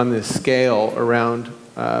somewhere on this scale around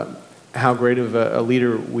how great of a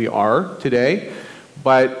leader we are today,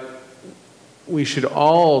 but we should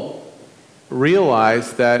all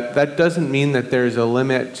realize that that doesn't mean that there's a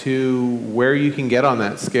limit to where you can get on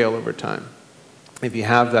that scale over time. If you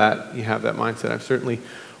have that mindset. I've certainly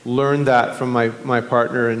learned that from my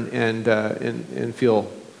partner and feel,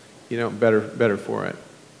 better for it.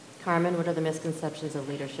 Carmen, what are the misconceptions of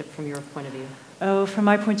leadership from your point of view? Oh, from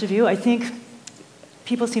my point of view, I think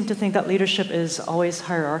people seem to think that leadership is always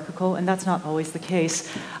hierarchical, and that's not always the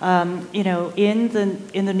case. In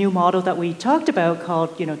the new model that we talked about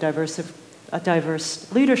called,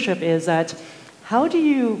 diverse leadership, is that how do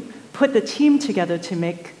you put the team together to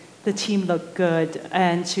make the team look good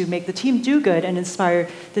and to make the team do good and inspire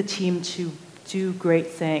the team to do great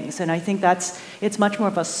things? And I think it's much more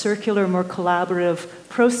of a circular, more collaborative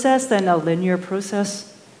process than a linear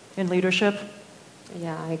process in leadership.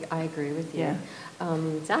 Yeah, I agree with you. Yeah.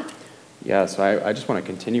 Zach? Yeah, so I just want to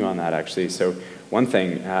continue on that, actually. So one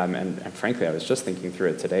thing, and frankly, I was just thinking through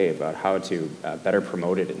it today about how to better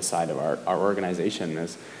promote it inside of our organization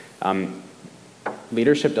is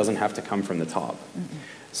leadership doesn't have to come from the top. Mm-hmm.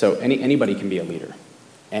 So anybody can be a leader.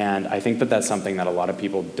 And I think that that's something that a lot of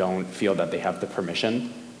people don't feel that they have the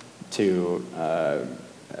permission to,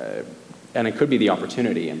 and it could be the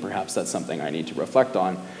opportunity, and perhaps that's something I need to reflect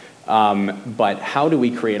on. But how do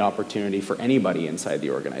we create opportunity for anybody inside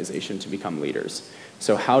the organization to become leaders?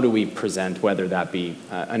 So how do we present, whether that be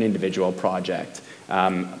an individual project,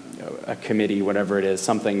 a committee, whatever it is,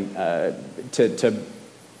 something to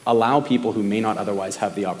allow people who may not otherwise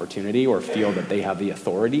have the opportunity or feel that they have the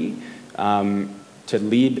authority to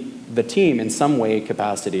lead the team in some way,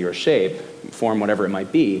 capacity, or shape, form, whatever it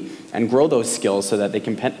might be, and grow those skills so that they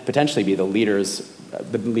can potentially be the leaders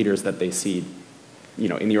that they see,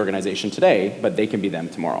 in the organization today, but they can be them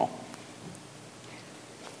tomorrow.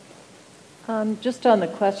 Just on the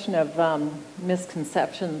question of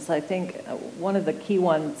misconceptions, I think one of the key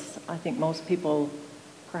ones I think most people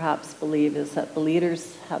perhaps believe is that the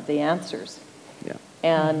leaders have the answers. Yeah.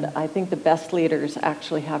 And I think the best leaders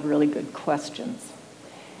actually have really good questions.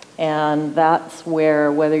 And that's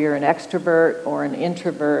where, whether you're an extrovert or an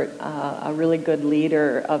introvert, a really good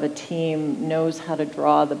leader of a team knows how to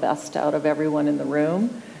draw the best out of everyone in the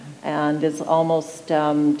room and is almost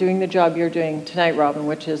doing the job you're doing tonight, Robin,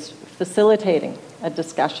 which is facilitating a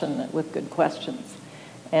discussion with good questions.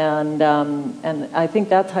 And I think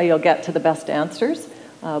that's how you'll get to the best answers.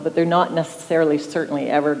 But they're not necessarily, certainly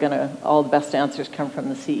ever all the best answers come from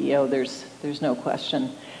the CEO. There's no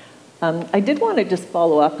question. I did want to just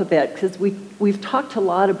follow up a bit because we've talked a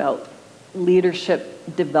lot about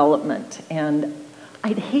leadership development, and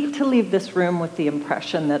I'd hate to leave this room with the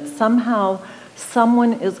impression that somehow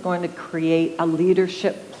someone is going to create a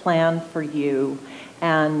leadership plan for you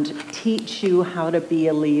and teach you how to be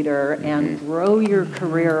a leader and grow your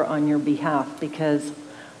career on your behalf, because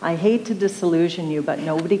I hate to disillusion you, but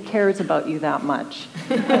nobody cares about you that much.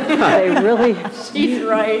 They really. She's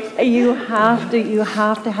right. You have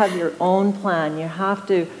to have your own plan. You have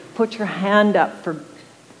to put your hand up for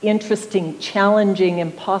interesting, challenging,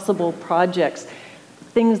 impossible projects,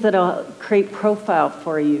 things that'll create profile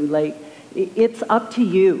for you. Like, it's up to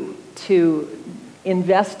you to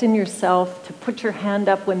invest in yourself, to put your hand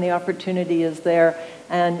up when the opportunity is there,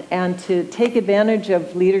 and to take advantage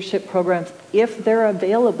of leadership programs if they're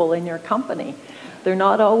available in your company. They're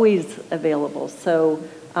not always available. So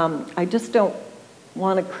I just don't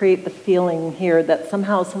want to create the feeling here that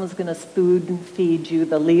somehow someone's going to spoon feed you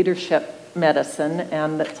the leadership medicine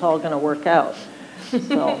and that's all going to work out.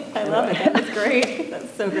 So, I love it. That's great.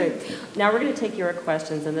 That's so great. Now we're going to take your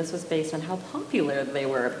questions, and this was based on how popular they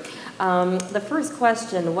were. The first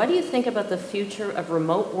question, what do you think about the future of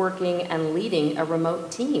remote working and leading a remote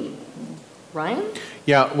team? Ryan?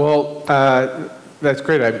 Yeah, well, that's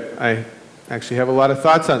great. I actually have a lot of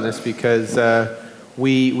thoughts on this because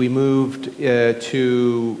we moved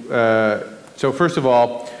so first of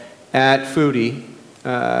all, at Foodie,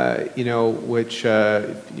 which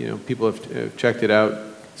people have checked it out.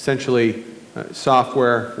 Essentially,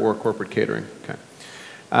 software for corporate catering. Okay,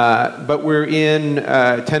 but we're in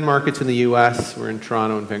 10 markets in the U.S. We're in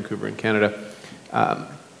Toronto and Vancouver in Canada.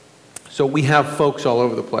 So we have folks all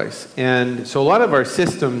over the place, and so a lot of our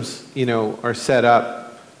systems, are set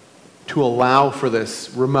up to allow for this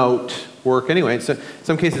remote work. Anyway, so in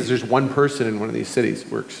some cases, there's one person in one of these cities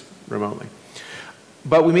that works remotely.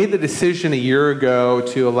 But we made the decision a year ago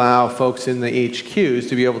to allow folks in the HQs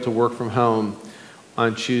to be able to work from home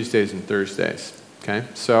on Tuesdays and Thursdays. Okay,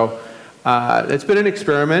 so it's been an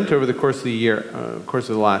experiment over the course of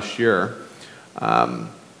the last year.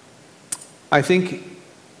 I think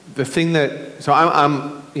the thing that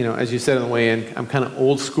I'm as you said on the way in, I'm kind of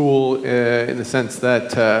old school in the sense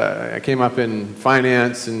that I came up in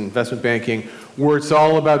finance and investment banking, where it's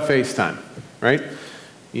all about FaceTime, right?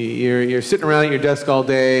 You're sitting around at your desk all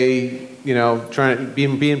day, trying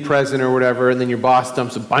to being present or whatever, and then your boss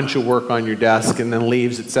dumps a bunch of work on your desk and then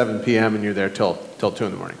leaves at 7 p.m. and you're there till 2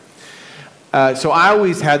 in the morning. So I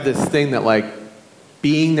always had this thing that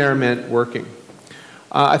being there meant working.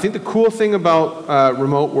 I think the cool thing about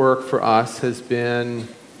remote work for us has been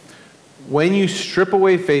when you strip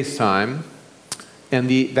away FaceTime, and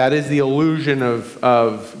that is the illusion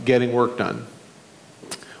of getting work done.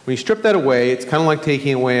 When you strip that away, it's kind of like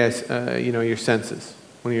taking away your senses,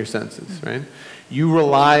 one of your senses, right? You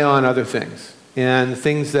rely on other things, and the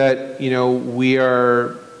things that we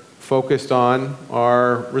are focused on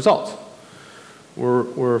are results.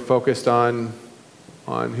 We're focused on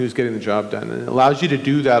who's getting the job done, and it allows you to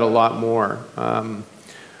do that a lot more.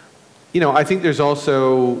 I think there's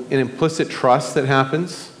also an implicit trust that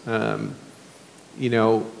happens. I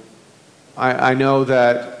know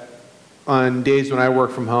that on days when I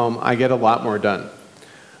work from home, I get a lot more done.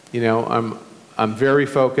 I'm very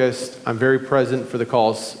focused. I'm very present for the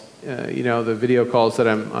calls, the video calls that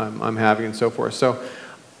I'm having and so forth. So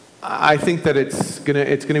I think that it's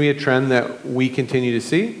gonna be a trend that we continue to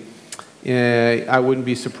see. I wouldn't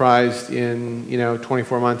be surprised in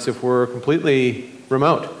 24 months if we're completely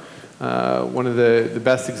remote. One of the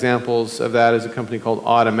best examples of that is a company called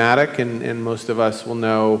Automatic, and most of us will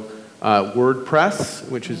know WordPress,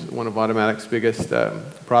 which is one of Automatic's biggest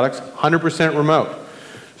products, 100% remote.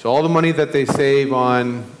 So all the money that they save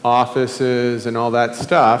on offices and all that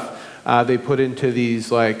stuff, they put into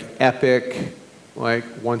these epic,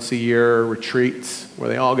 once a year retreats where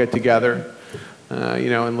they all get together,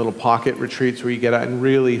 in little pocket retreats where you get out and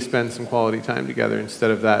really spend some quality time together instead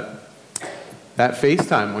of that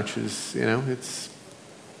FaceTime, which is, it's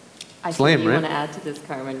lame, right? You want to add to this,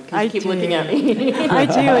 Carmen, because I you keep do. looking at me. I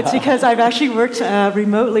do. It's because I've actually worked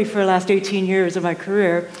remotely for the last 18 years of my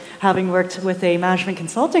career, having worked with a management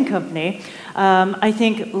consulting company. I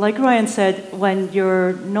think, like Ryan said, when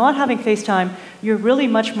you're not having FaceTime, you're really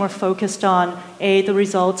much more focused on, A, the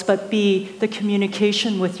results, but B, the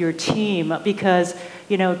communication with your team, because,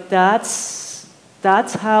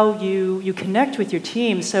 that's how you connect with your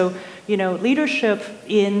team. So, leadership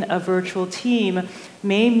in a virtual team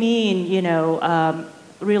may mean,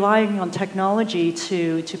 relying on technology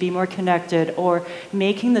to be more connected, or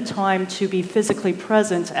making the time to be physically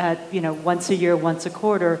present at, once a year, once a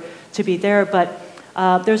quarter, to be there. But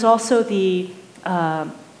there's also the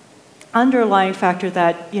underlying factor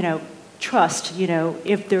that, trust.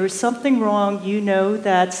 If there's something wrong,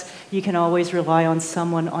 that you can always rely on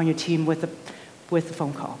someone on your team with a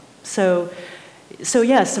phone call. So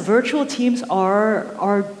yes, virtual teams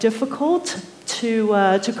are difficult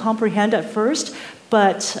to comprehend at first,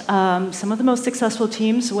 but some of the most successful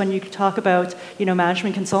teams, when you talk about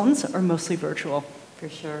management consultants, are mostly virtual. For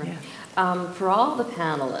sure. Yeah. For all the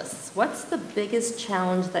panelists, what's the biggest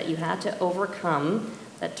challenge that you had to overcome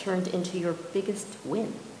that turned into your biggest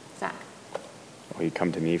win? Zach? Well, you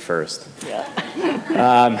come to me first. Yeah.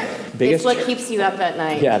 It's what keeps you up at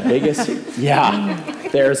night. Yeah,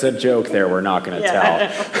 there's a joke there we're not going to tell.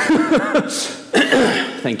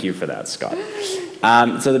 Thank you for that, Scott.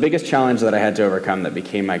 So the biggest challenge that I had to overcome that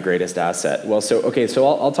became my greatest asset. Well, so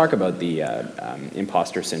I'll talk about the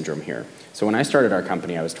imposter syndrome here. So when I started our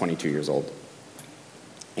company, I was 22 years old.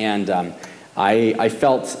 And I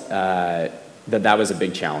felt that was a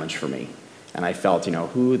big challenge for me. And I felt,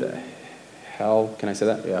 who the hell, can I say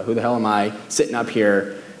that? Yeah, who the hell am I sitting up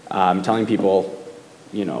here telling people,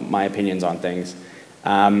 my opinions on things.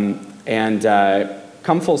 Come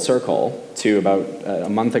full circle to about a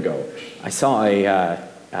month ago, I saw a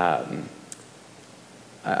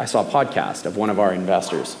podcast of one of our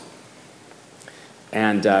investors,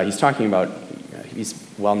 and he's talking about, he's a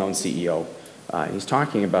well-known CEO, he's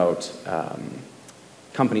talking about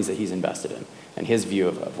companies that he's invested in and his view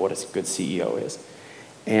of what a good CEO is,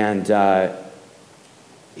 and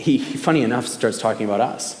he, funny enough, starts talking about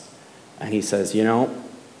us, and he says,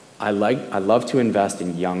 I love to invest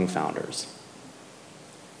in young founders.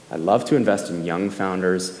 I love to invest in young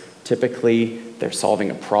founders. Typically, they're solving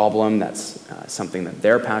a problem that's something that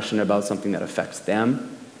they're passionate about, something that affects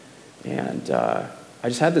them. And I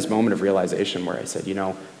just had this moment of realization where I said,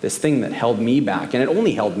 this thing that held me back, and it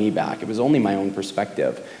only held me back, it was only my own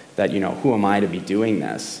perspective, that, who am I to be doing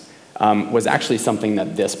this, was actually something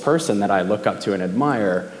that this person that I look up to and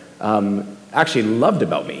admire actually loved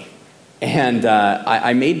about me. And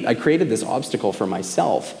I created this obstacle for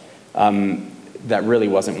myself that really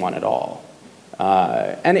wasn't one at all.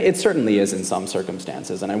 And it certainly is in some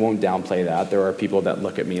circumstances, and I won't downplay that. There are people that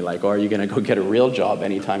look at me like, are you going to go get a real job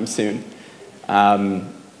anytime soon? But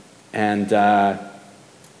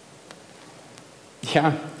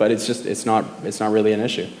it's not really an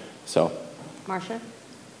issue. So, Marcia?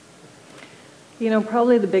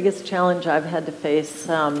 Probably the biggest challenge I've had to face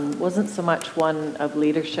wasn't so much one of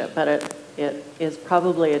leadership, but it is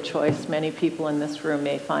probably a choice many people in this room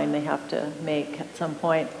may find they have to make at some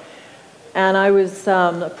point. And I was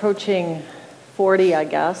approaching 40, I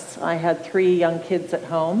guess. I had 3 young kids at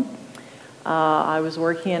home. I was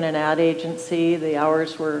working in an ad agency. The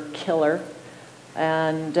hours were killer.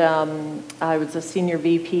 And I was a senior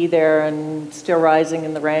VP there and still rising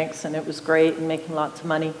in the ranks, and it was great and making lots of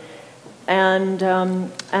money. And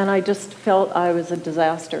I just felt I was a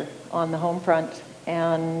disaster on the home front.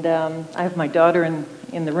 And I have my daughter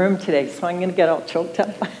in the room today, so I'm going to get all choked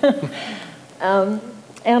up.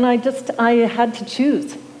 And I had to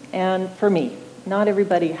choose. And for me, not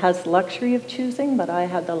everybody has the luxury of choosing, but I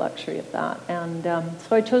had the luxury of that. And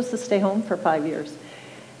so I chose to stay home for 5 years.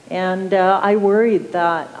 And I worried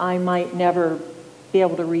that I might never be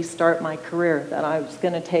able to restart my career, that I was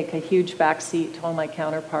going to take a huge backseat to all my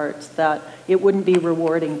counterparts, that it wouldn't be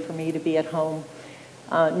rewarding for me to be at home.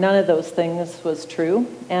 None of those things was true.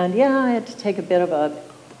 And yeah, I had to take a bit of a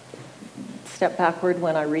step backward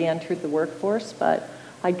when I re-entered the workforce, but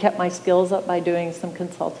I kept my skills up by doing some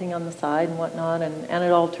consulting on the side and whatnot, and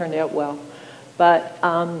it all turned out well. But,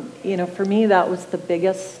 for me, that was the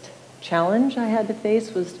biggest challenge I had to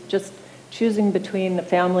face, was just choosing between the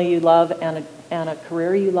family you love and a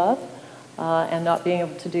career you love, and not being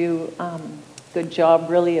able to do a good job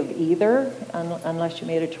really of either unless you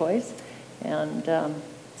made a choice. And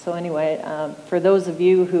so anyway, for those of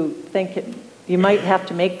you who think you might have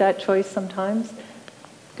to make that choice sometimes,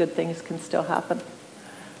 good things can still happen.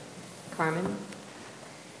 Carmen?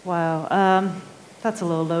 Wow, that's a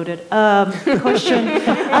little loaded question.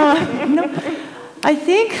 No, I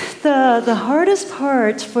think the hardest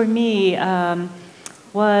part for me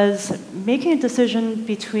was making a decision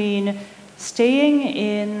between staying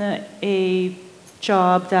in a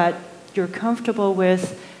job that you're comfortable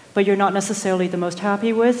with, but you're not necessarily the most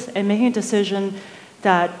happy with, and making a decision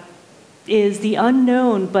that is the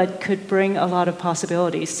unknown but could bring a lot of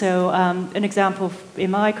possibilities. So an example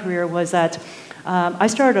in my career was that I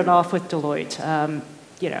started off with Deloitte,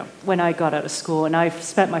 when I got out of school, and I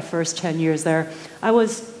spent my first 10 years there. I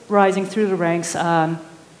was rising through the ranks as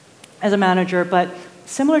a manager, but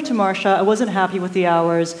similar to Marsha, I wasn't happy with the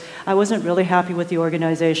hours. I wasn't really happy with the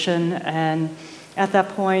organization, and at that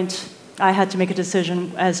point, I had to make a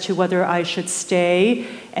decision as to whether I should stay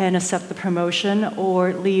and accept the promotion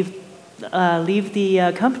or leave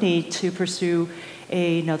the company to pursue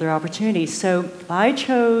another opportunity. So I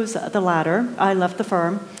chose the latter. I left the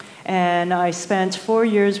firm, and I spent 4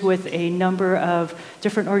 years with a number of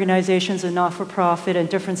different organizations and not-for-profit and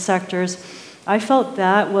different sectors. I felt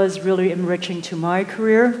that was really enriching to my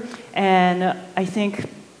career, and I think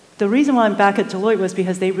the reason why I'm back at Deloitte was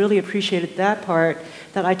because they really appreciated that part,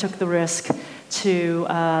 that I took the risk to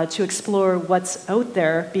explore what's out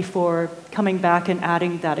there before coming back and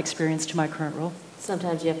adding that experience to my current role.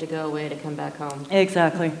 Sometimes you have to go away to come back home.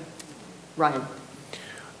 Exactly. Ryan?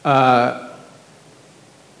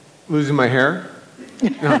 Losing my hair?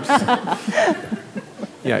 No,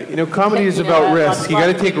 yeah, comedy is about risk. You got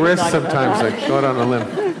to take risks sometimes, like go out on a limb.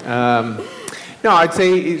 No, I'd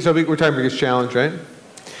say, so we're talking biggest challenge, right?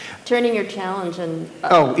 Turning your challenge and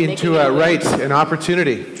into an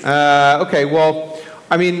opportunity. Okay, well,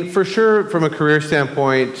 I mean, for sure, from a career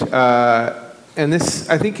standpoint, and this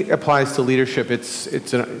I think applies to leadership. It's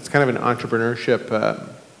kind of an entrepreneurship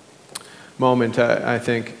moment. I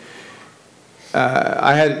think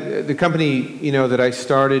I had the company that I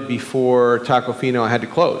started before Tacofino. I had to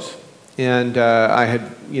close, and I had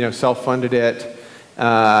self-funded it,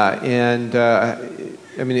 and I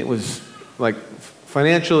mean it was like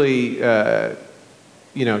financially,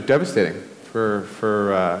 devastating for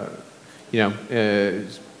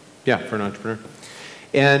an entrepreneur.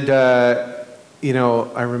 And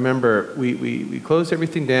I remember we closed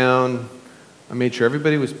everything down. I made sure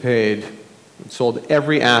everybody was paid. Sold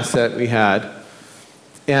every asset we had,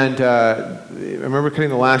 and I remember cutting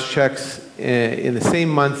the last checks in the same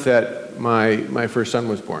month that my first son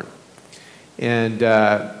was born, and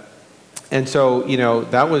so,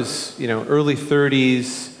 that was, early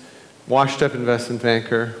 30s, washed up investment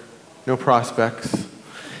banker, no prospects.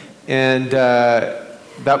 And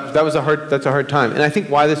that's a hard time. And I think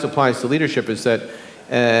why this applies to leadership is that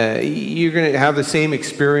you're going to have the same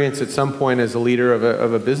experience at some point as a leader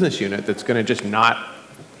of a business unit that's going to just not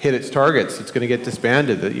hit its targets. It's going to get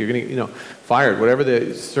disbanded, that you're going to, fired, whatever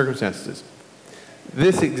the circumstances is.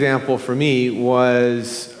 This example for me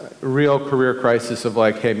was a real career crisis of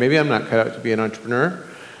like, hey, maybe I'm not cut out to be an entrepreneur.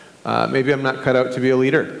 Maybe I'm not cut out to be a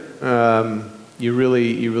leader. You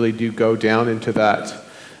really do go down into that,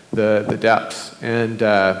 the depths. And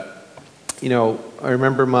I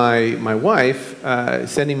remember my wife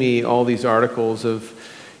sending me all these articles of,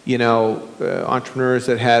 entrepreneurs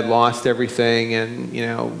that had lost everything,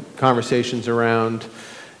 and, conversations around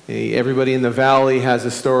everybody in the valley has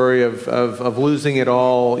a story of losing it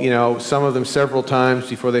all, some of them several times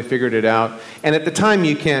before they figured it out. And at the time,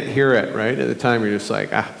 you can't hear it, right? At the time, you're just like,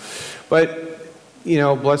 ah. But,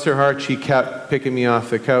 bless her heart, she kept picking me off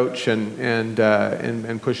the couch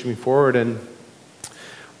and pushing me forward. And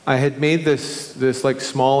I had made this like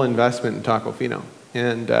small investment in Tacofino.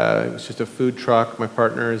 And it was just a food truck. My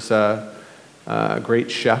partner is a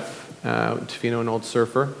great chef, Tofino, an old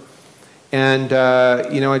surfer. And,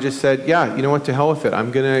 I just said, yeah, you know what, to hell with it.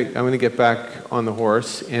 I'm gonna get back on the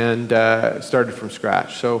horse, and started from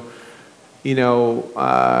scratch. So,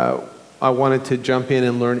 I wanted to jump in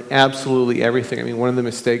and learn absolutely everything. I mean, one of the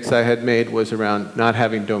mistakes I had made was around not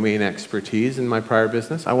having domain expertise in my prior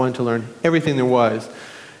business. I wanted to learn everything there was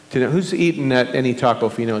to know. Who's eaten at any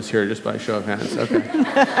Tacofinos here, just by show of hands? Okay.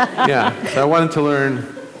 Yeah, so I wanted to learn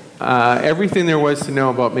everything there was to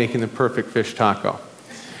know about making the perfect fish taco.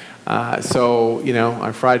 So,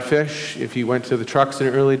 I fried fish. If you went to the trucks in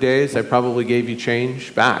the early days, I probably gave you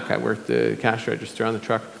change back. I worked the cash register on the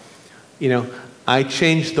truck. I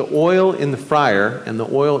changed the oil in the fryer and the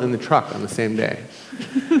oil in the truck on the same day.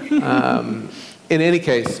 In any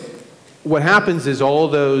case, what happens is all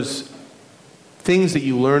those things that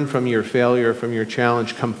you learn from your failure, from your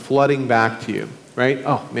challenge, come flooding back to you, right?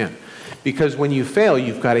 Oh, man. Because when you fail,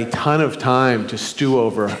 you've got a ton of time to stew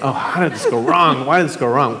over, oh, how did this go wrong? Why did this go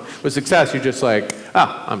wrong? With success, you're just like,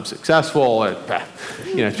 I'm successful.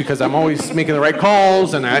 It's because I'm always making the right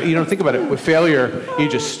calls, and you don't think about it. With failure, you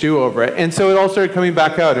just stew over it. And so it all started coming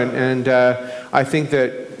back out, and I think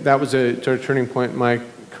that was a sort of turning point in my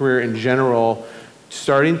career in general,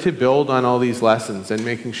 starting to build on all these lessons and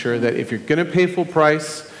making sure that if you're going to pay full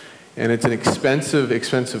price, and it's an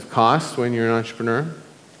expensive cost when you're an entrepreneur,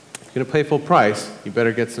 if you're going to pay full price, you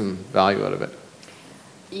better get some value out of it.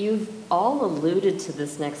 You've all alluded to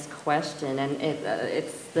this next question, and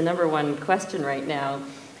it's the number one question right now.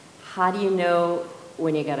 How do you know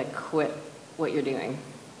when you got to quit what you're doing?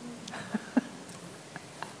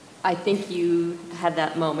 I think you had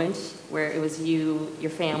that moment where it was you,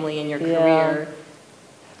 your family, and your career. Yeah.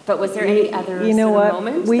 But was there any other sort of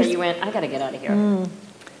moments that you went, I got to get out of here?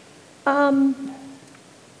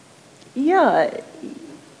 Yeah.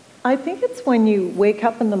 I think it's when you wake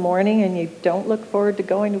up in the morning and you don't look forward to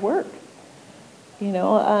going to work.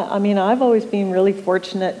 I've always been really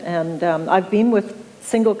fortunate, and I've been with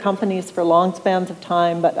single companies for long spans of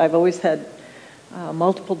time, but I've always had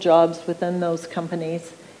multiple jobs within those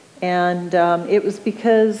companies. And it was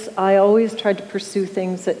because I always tried to pursue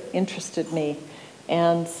things that interested me.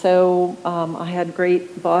 And so I had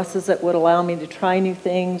great bosses that would allow me to try new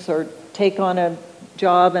things or take on a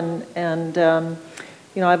job, and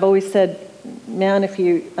I've always said, man,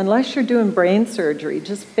 unless you're doing brain surgery,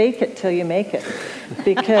 just fake it till you make it.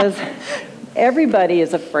 Because everybody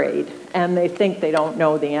is afraid, and they think they don't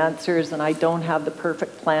know the answers, and I don't have the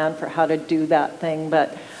perfect plan for how to do that thing.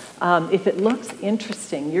 But if it looks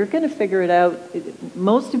interesting, you're going to figure it out.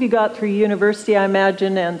 Most of you got through university, I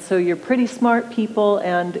imagine, and so you're pretty smart people,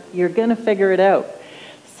 and you're going to figure it out.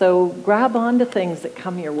 So grab onto things that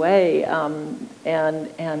come your way, and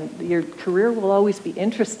your career will always be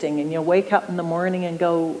interesting, and you'll wake up in the morning and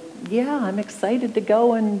go, yeah, I'm excited to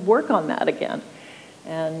go and work on that again.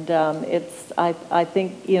 And I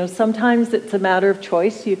think, sometimes it's a matter of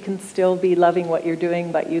choice. You can still be loving what you're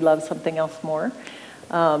doing, but you love something else more.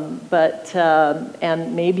 And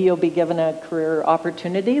maybe you'll be given a career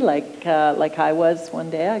opportunity like I was one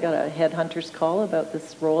day. I got a headhunter's call about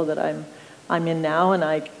this role that I'm in now, and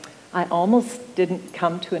I almost didn't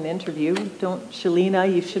come to an interview.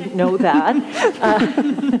 Shalina, you shouldn't know that.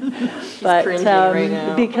 But right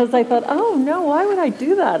now. Because I thought, oh no, why would I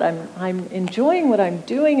do that? I'm enjoying what I'm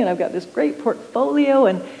doing, and I've got this great portfolio.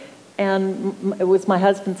 And it was my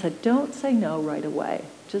husband said, don't say no right away.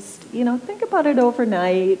 Just think about it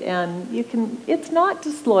overnight, and you can. It's not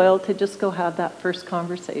disloyal to just go have that first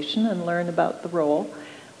conversation and learn about the role,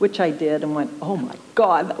 which I did, and went, oh my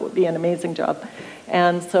God, that would be an amazing job.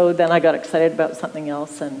 And so then I got excited about something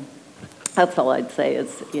else, and that's all I'd say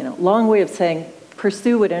is, long way of saying,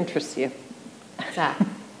 pursue what interests you. Zach.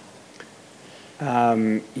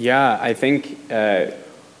 Yeah, I think, I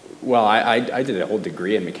did a whole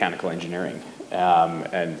degree in mechanical engineering,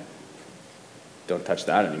 and don't touch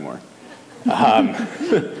that anymore. Not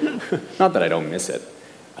that I don't miss it.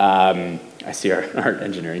 I see our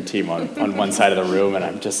engineering team on one side of the room, and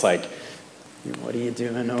I'm just like, what are you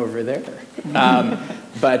doing over there?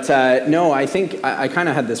 No, I think I kind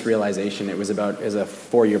of had this realization. It was as a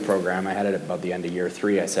 4-year program. I had it about the end of year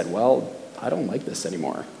 3. I said, well, I don't like this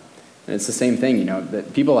anymore. And it's the same thing,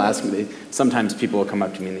 that people ask me, sometimes people will come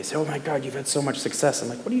up to me and they say, oh my God, you've had so much success. I'm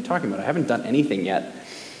like, what are you talking about? I haven't done anything yet.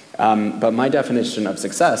 But my definition of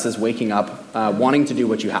success is waking up wanting to do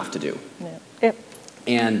what you have to do. Yeah. Yep.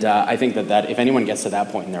 And I think that if anyone gets to that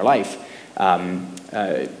point in their life,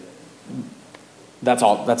 that's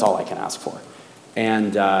all I can ask for.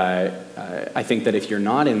 And I think that if you're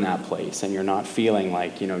not in that place and you're not feeling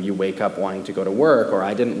like, you wake up wanting to go to work, or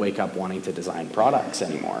I didn't wake up wanting to design products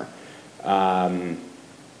anymore, well,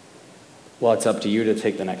 it's up to you to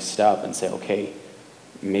take the next step and say, okay,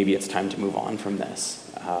 maybe it's time to move on from this,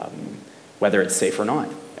 whether it's safe or not.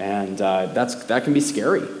 And that can be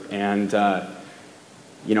scary. And,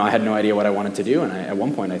 I had no idea what I wanted to do. And at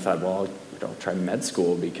one point I thought, well, I'll try med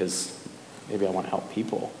school because maybe I want to help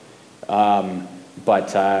people.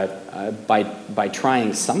 But by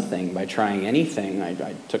trying something, by trying anything,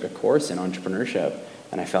 I took a course in entrepreneurship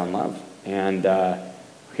and I fell in love. And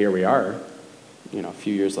here we are, a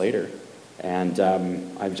few years later. And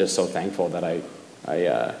I'm just so thankful that I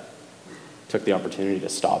took the opportunity to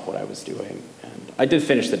stop what I was doing. And I did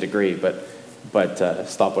finish the degree, but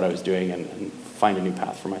stop what I was doing and find a new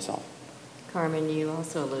path for myself. Carmen, you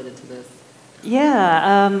also alluded to this.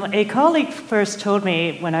 Yeah, a colleague first told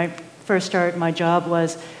me when I first started my job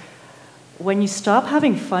was, when you stop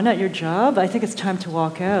having fun at your job, I think it's time to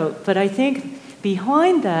walk out. But I think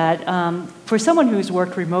behind that, for someone who's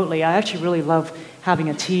worked remotely, I actually really love having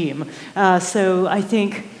a team. So I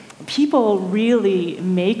think people really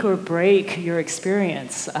make or break your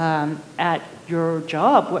experience at your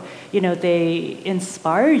job. They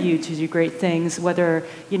inspire you to do great things, whether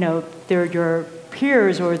they're your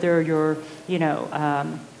peers or they're your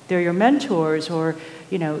they're your mentors, or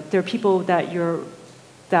they're people that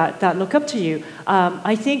that look up to you.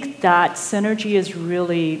 I think that synergy is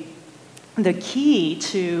really the key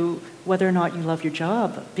to whether or not you love your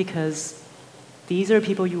job, because these are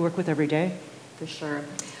people you work with every day. For sure.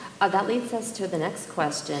 That leads us to the next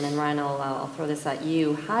question, and Ryan, I'll throw this at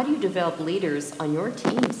you. How do you develop leaders on your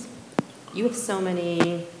teams? You have so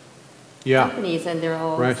many companies, and they're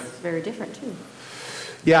all very different too.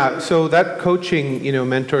 Yeah, so that coaching,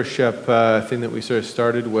 mentorship thing that we sort of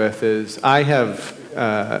started with is I have,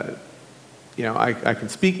 I can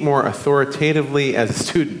speak more authoritatively as a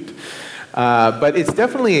student, but it's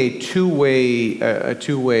definitely a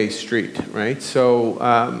two-way street, right? So,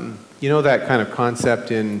 that kind of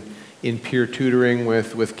concept in peer tutoring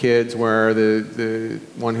with kids, where the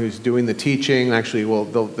one who's doing the teaching actually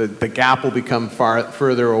the gap will become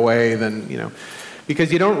further away than,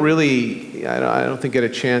 because you don't really, I don't think, get a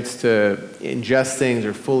chance to ingest things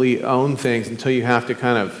or fully own things until you have to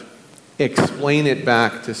kind of explain it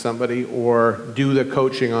back to somebody or do the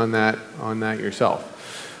coaching on that yourself.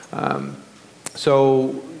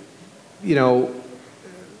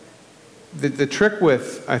 The trick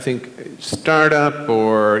with, I think, startup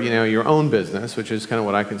or your own business, which is kind of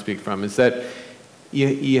what I can speak from, is that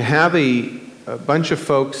you have a bunch of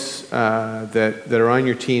folks that are on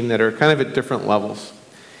your team that are kind of at different levels,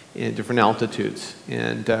 in different altitudes,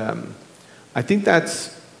 and I think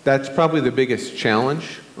that's probably the biggest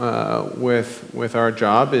challenge with our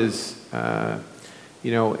job is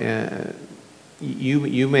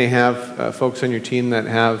you may have folks on your team that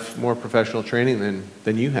have more professional training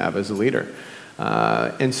than you have as a leader.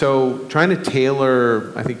 And so trying to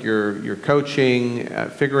tailor, I think, your coaching,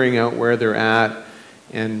 figuring out where they're at,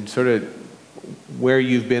 and sort of where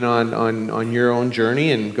you've been on your own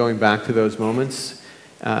journey, and going back to those moments,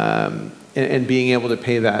 and being able to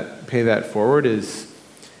pay that forward is,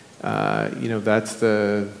 that's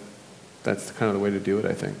the kind of the way to do it,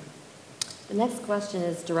 I think. The next question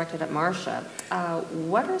is directed at Marcia.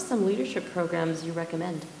 What are some leadership programs you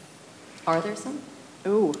recommend? Are there some?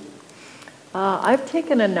 I've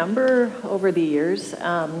taken a number over the years.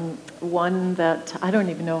 One that I don't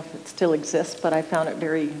even know if it still exists, but I found it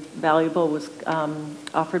very valuable, was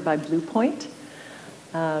offered by Blue Point.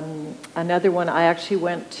 Another one, I actually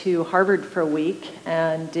went to Harvard for a week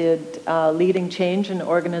and did leading change and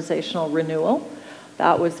organizational renewal.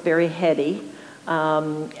 That was very heady.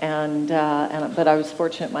 But I was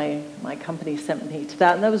fortunate my company sent me to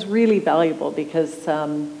that, and that was really valuable because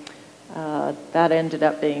that ended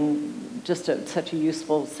up being just such a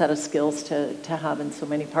useful set of skills to have in so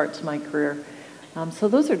many parts of my career. So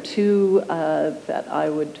those are two that I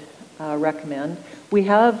would recommend. We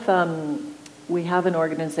have an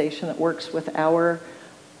organization that works with our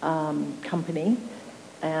company,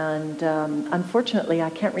 And unfortunately, I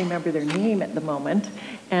can't remember their name at the moment.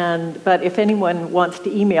 But if anyone wants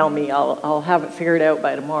to email me, I'll have it figured out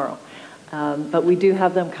by tomorrow. But we do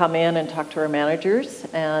have them come in and talk to our managers,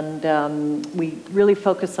 and we really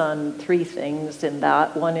focus on three things in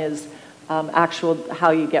that. One is actual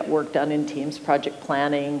how you get work done in teams, project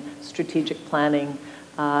planning, strategic planning,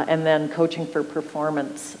 and then coaching for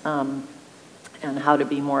performance, and how to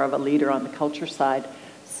be more of a leader on the culture side.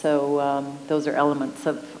 So those are elements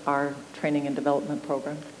of our training and development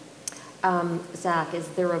program. Zach, is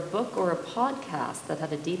there a book or a podcast that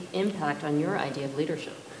had a deep impact on your idea of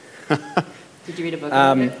leadership? Did you read a book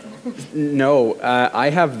about it? No, I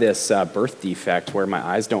have this birth defect where my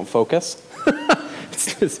eyes don't focus.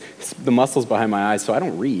 it's the muscles behind my eyes, so I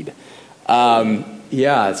don't read.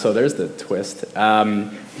 Yeah, so there's the twist.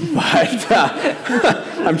 But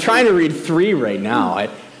I'm trying to read 3 right now.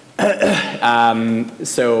 And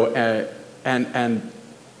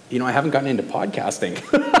I haven't gotten into podcasting.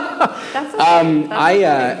 That's okay.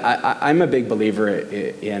 I'm a big believer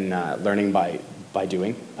in learning by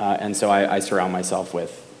doing, and so I surround myself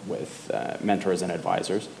with mentors and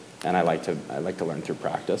advisors, and I like to learn through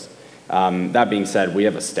practice. That being said, we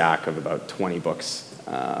have a stack of about 20 books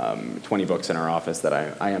in our office that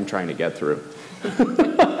I am trying to get through.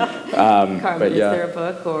 Carmen, is there a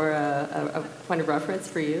book or a point of reference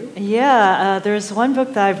for you? Yeah, there's one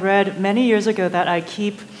book that I've read many years ago that I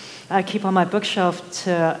keep on my bookshelf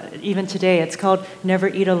to even today. It's called Never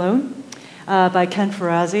Eat Alone by Ken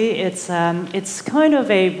Ferrazzi. It's kind of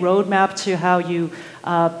a roadmap to how you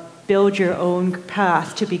build your own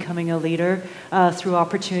path to becoming a leader through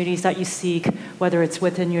opportunities that you seek, whether it's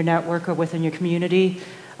within your network or within your community.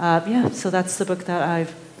 So that's the book that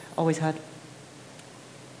I've always had.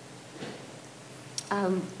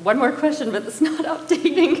 One more question, but it's not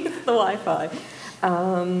updating. It's the Wi-Fi.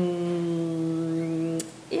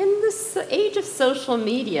 In this age of social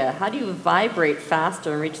media, how do you vibrate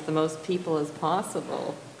faster and reach the most people as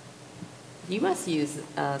possible? You must use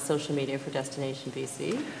social media for Destination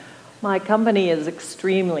BC. My company is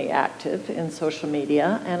extremely active in social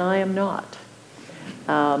media, and I am not.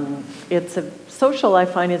 Social, I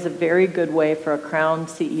find, is a very good way for a Crown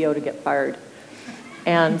CEO to get fired.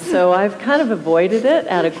 And so I've kind of avoided it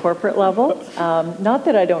at a corporate level. Not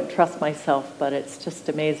that I don't trust myself, but it's just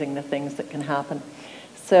amazing the things that can happen.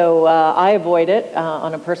 So I avoid it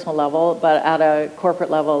on a personal level, but at a corporate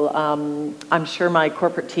level, I'm sure my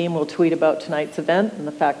corporate team will tweet about tonight's event and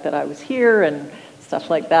the fact that I was here and stuff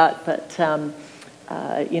like that. But,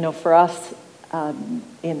 for us,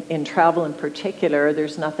 in travel in particular,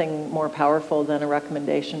 there's nothing more powerful than a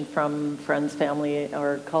recommendation from friends, family,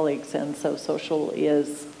 or colleagues. And so social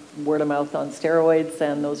is word of mouth on steroids,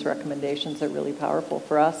 and those recommendations are really powerful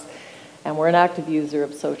for us. And we're an active user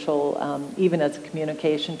of social, even as a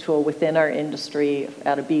communication tool within our industry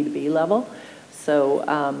at a B2B level. So,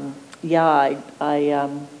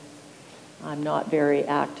 I'm not very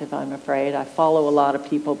active, I'm afraid. I follow a lot of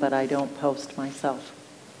people, but I don't post myself.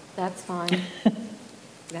 That's fine.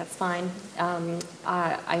 That's fine.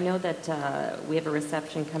 I know that we have a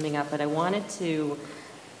reception coming up, but I wanted to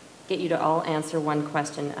get you to all answer one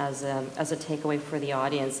question as a takeaway for the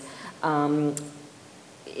audience.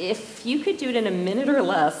 If you could do it in a minute or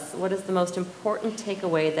less, what is the most important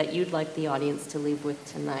takeaway that you'd like the audience to leave with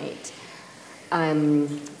tonight?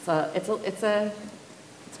 It's a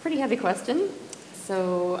pretty heavy question,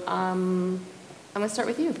 so I'm going to start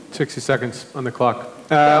with you. 60 seconds on the clock.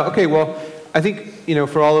 Okay, well, I think,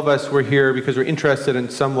 for all of us, we're here because we're interested in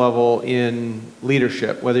some level in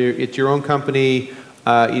leadership, whether it's your own company,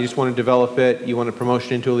 you just want to develop it, you want a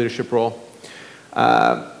promotion into a leadership role.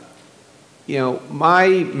 My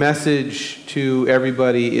message to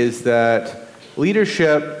everybody is that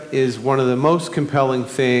leadership is one of the most compelling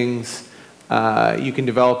things you can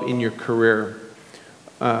develop in your career.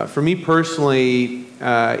 For me personally,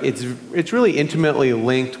 it's really intimately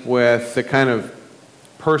linked with the kind of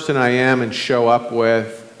person I am and show up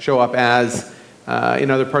as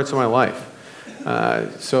in other parts of my life.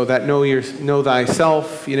 So that know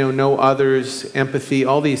thyself, know others, empathy,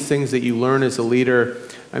 all these things that you learn as a leader.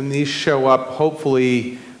 These show up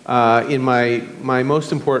hopefully in my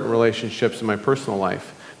most important relationships in my personal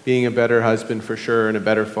life. Being a better husband for sure, and a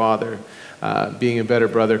better father, being a better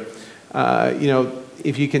brother.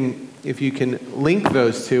 If you can link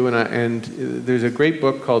those two, and there's a great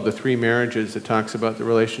book called The Three Marriages that talks about the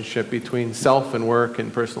relationship between self and work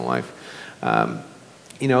and personal life.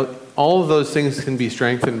 All of those things can be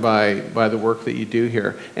strengthened by the work that you do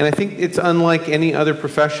here. And I think it's unlike any other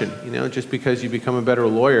profession. Just because you become a better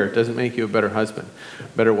lawyer doesn't make you a better husband,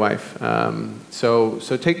 better wife. So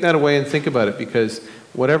take that away and think about it, because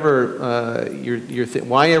whatever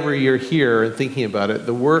why ever you're here and thinking about it,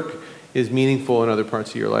 the work is meaningful in other parts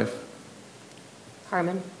of your life.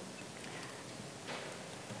 Carmen?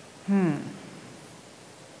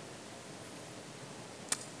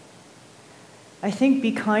 I think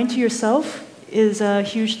be kind to yourself is a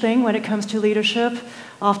huge thing when it comes to leadership.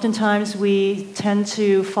 Oftentimes we tend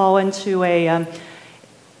to fall into a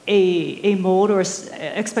mold or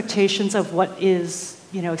expectations of what is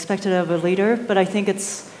expected of a leader, but I think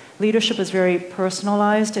leadership is very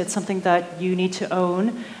personalized. It's something that you need to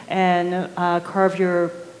own and carve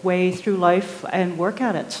your way through life and work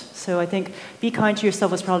at it. So I think be kind to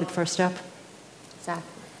yourself is probably the first step. Zach?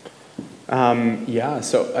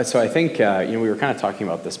 So I think we were kind of talking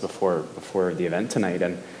about this before the event tonight,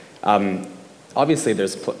 and obviously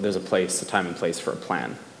there's a time and place for a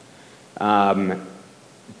plan,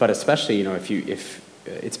 but especially if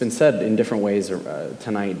it's been said in different ways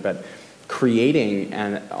tonight, but creating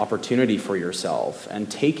an opportunity for yourself and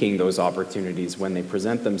taking those opportunities when they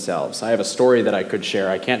present themselves. I have a story that I could share.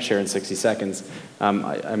 I can't share in 60 seconds.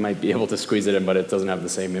 I might be able to squeeze it in, but it doesn't have the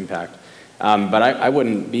same impact. But I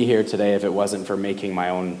wouldn't be here today if it wasn't for making my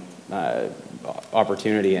own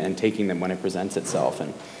opportunity and taking them when it presents itself.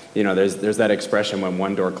 And there's that expression, when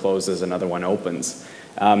one door closes, another one opens.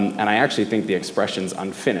 And I actually think the expression's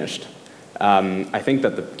unfinished. I think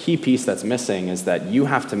that the key piece that's missing is that you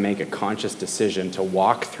have to make a conscious decision to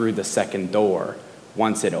walk through the second door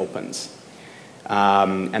once it opens.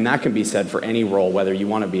 And that can be said for any role, whether you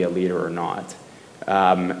want to be a leader or not.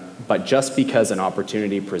 But just because an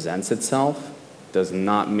opportunity presents itself does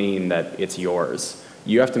not mean that it's yours.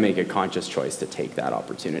 You have to make a conscious choice to take that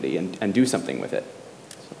opportunity and do something with it.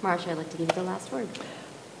 Marcia, I'd like to give you the last word.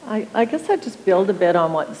 I guess I'd just build a bit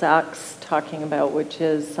on what Zach's talking about, which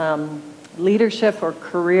is leadership or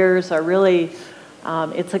careers are really,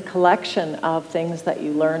 it's a collection of things that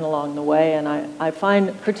you learn along the way. And I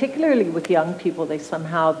find, particularly with young people, they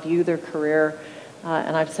somehow view their career,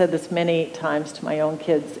 and I've said this many times to my own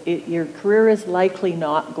kids, your career is likely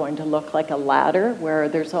not going to look like a ladder where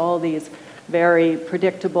there's all these very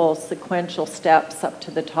predictable sequential steps up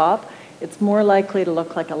to the top. It's more likely to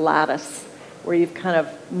look like a lattice where you've kind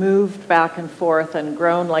of moved back and forth and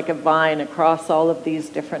grown like a vine across all of these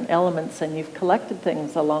different elements, and you've collected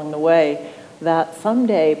things along the way that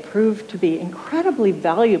someday prove to be incredibly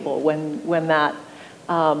valuable when that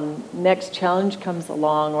next challenge comes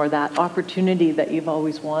along or that opportunity that you've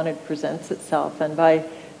always wanted presents itself. And by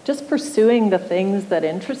just pursuing the things that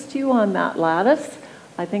interest you on that lattice,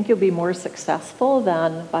 I think you'll be more successful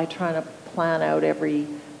than by trying to plan out every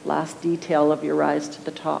last detail of your rise to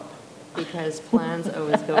the top. Because plans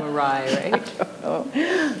always go awry, right?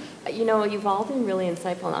 You've all been really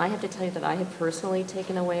insightful, and I have to tell you that I have personally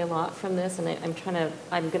taken away a lot from this, and I'm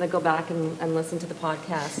going to go back and listen to the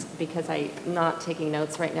podcast because I'm not taking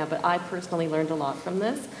notes right now, but I personally learned a lot from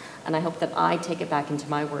this, and I hope that I take it back into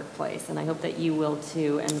my workplace, and I hope that you will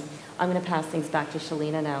too. And I'm going to pass things back to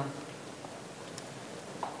Shalina now.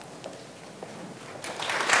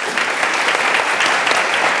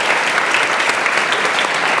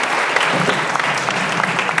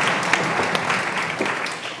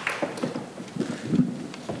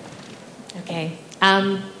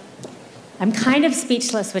 I'm kind of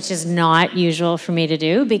speechless, which is not usual for me to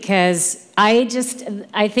do, because I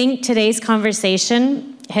think today's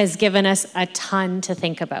conversation has given us a ton to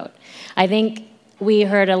think about. I think we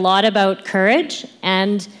heard a lot about courage,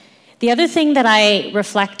 and the other thing that I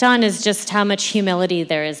reflect on is just how much humility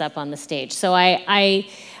there is up on the stage. So I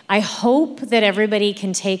hope that everybody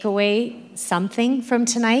can take away something from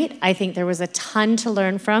tonight. I think there was a ton to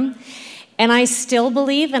learn from. And I still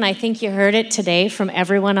believe, and I think you heard it today from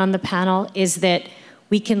everyone on the panel, is that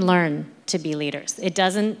we can learn to be leaders. It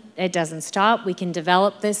doesn't stop. We can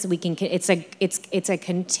develop this. It's a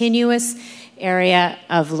continuous area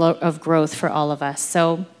of growth for all of us.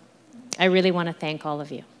 So I really want to thank all of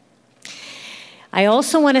you. I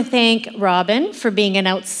also want to thank Robin for being an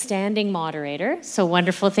outstanding moderator. So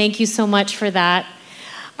wonderful. Thank you so much for that.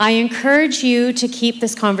 I encourage you to keep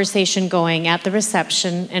this conversation going at the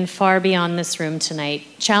reception and far beyond this room tonight.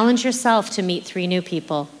 Challenge yourself to meet 3 new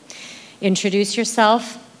people. Introduce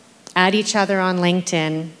yourself, add each other on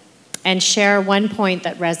LinkedIn, and share one point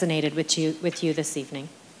that resonated with you this evening.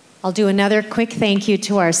 I'll do another quick thank you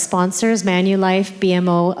to our sponsors, Manulife,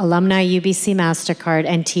 BMO, Alumni, UBC MasterCard,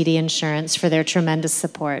 and TD Insurance for their tremendous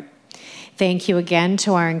support. Thank you again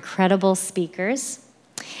to our incredible speakers.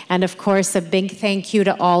 And of course, a big thank you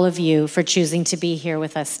to all of you for choosing to be here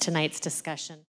with us tonight's discussion.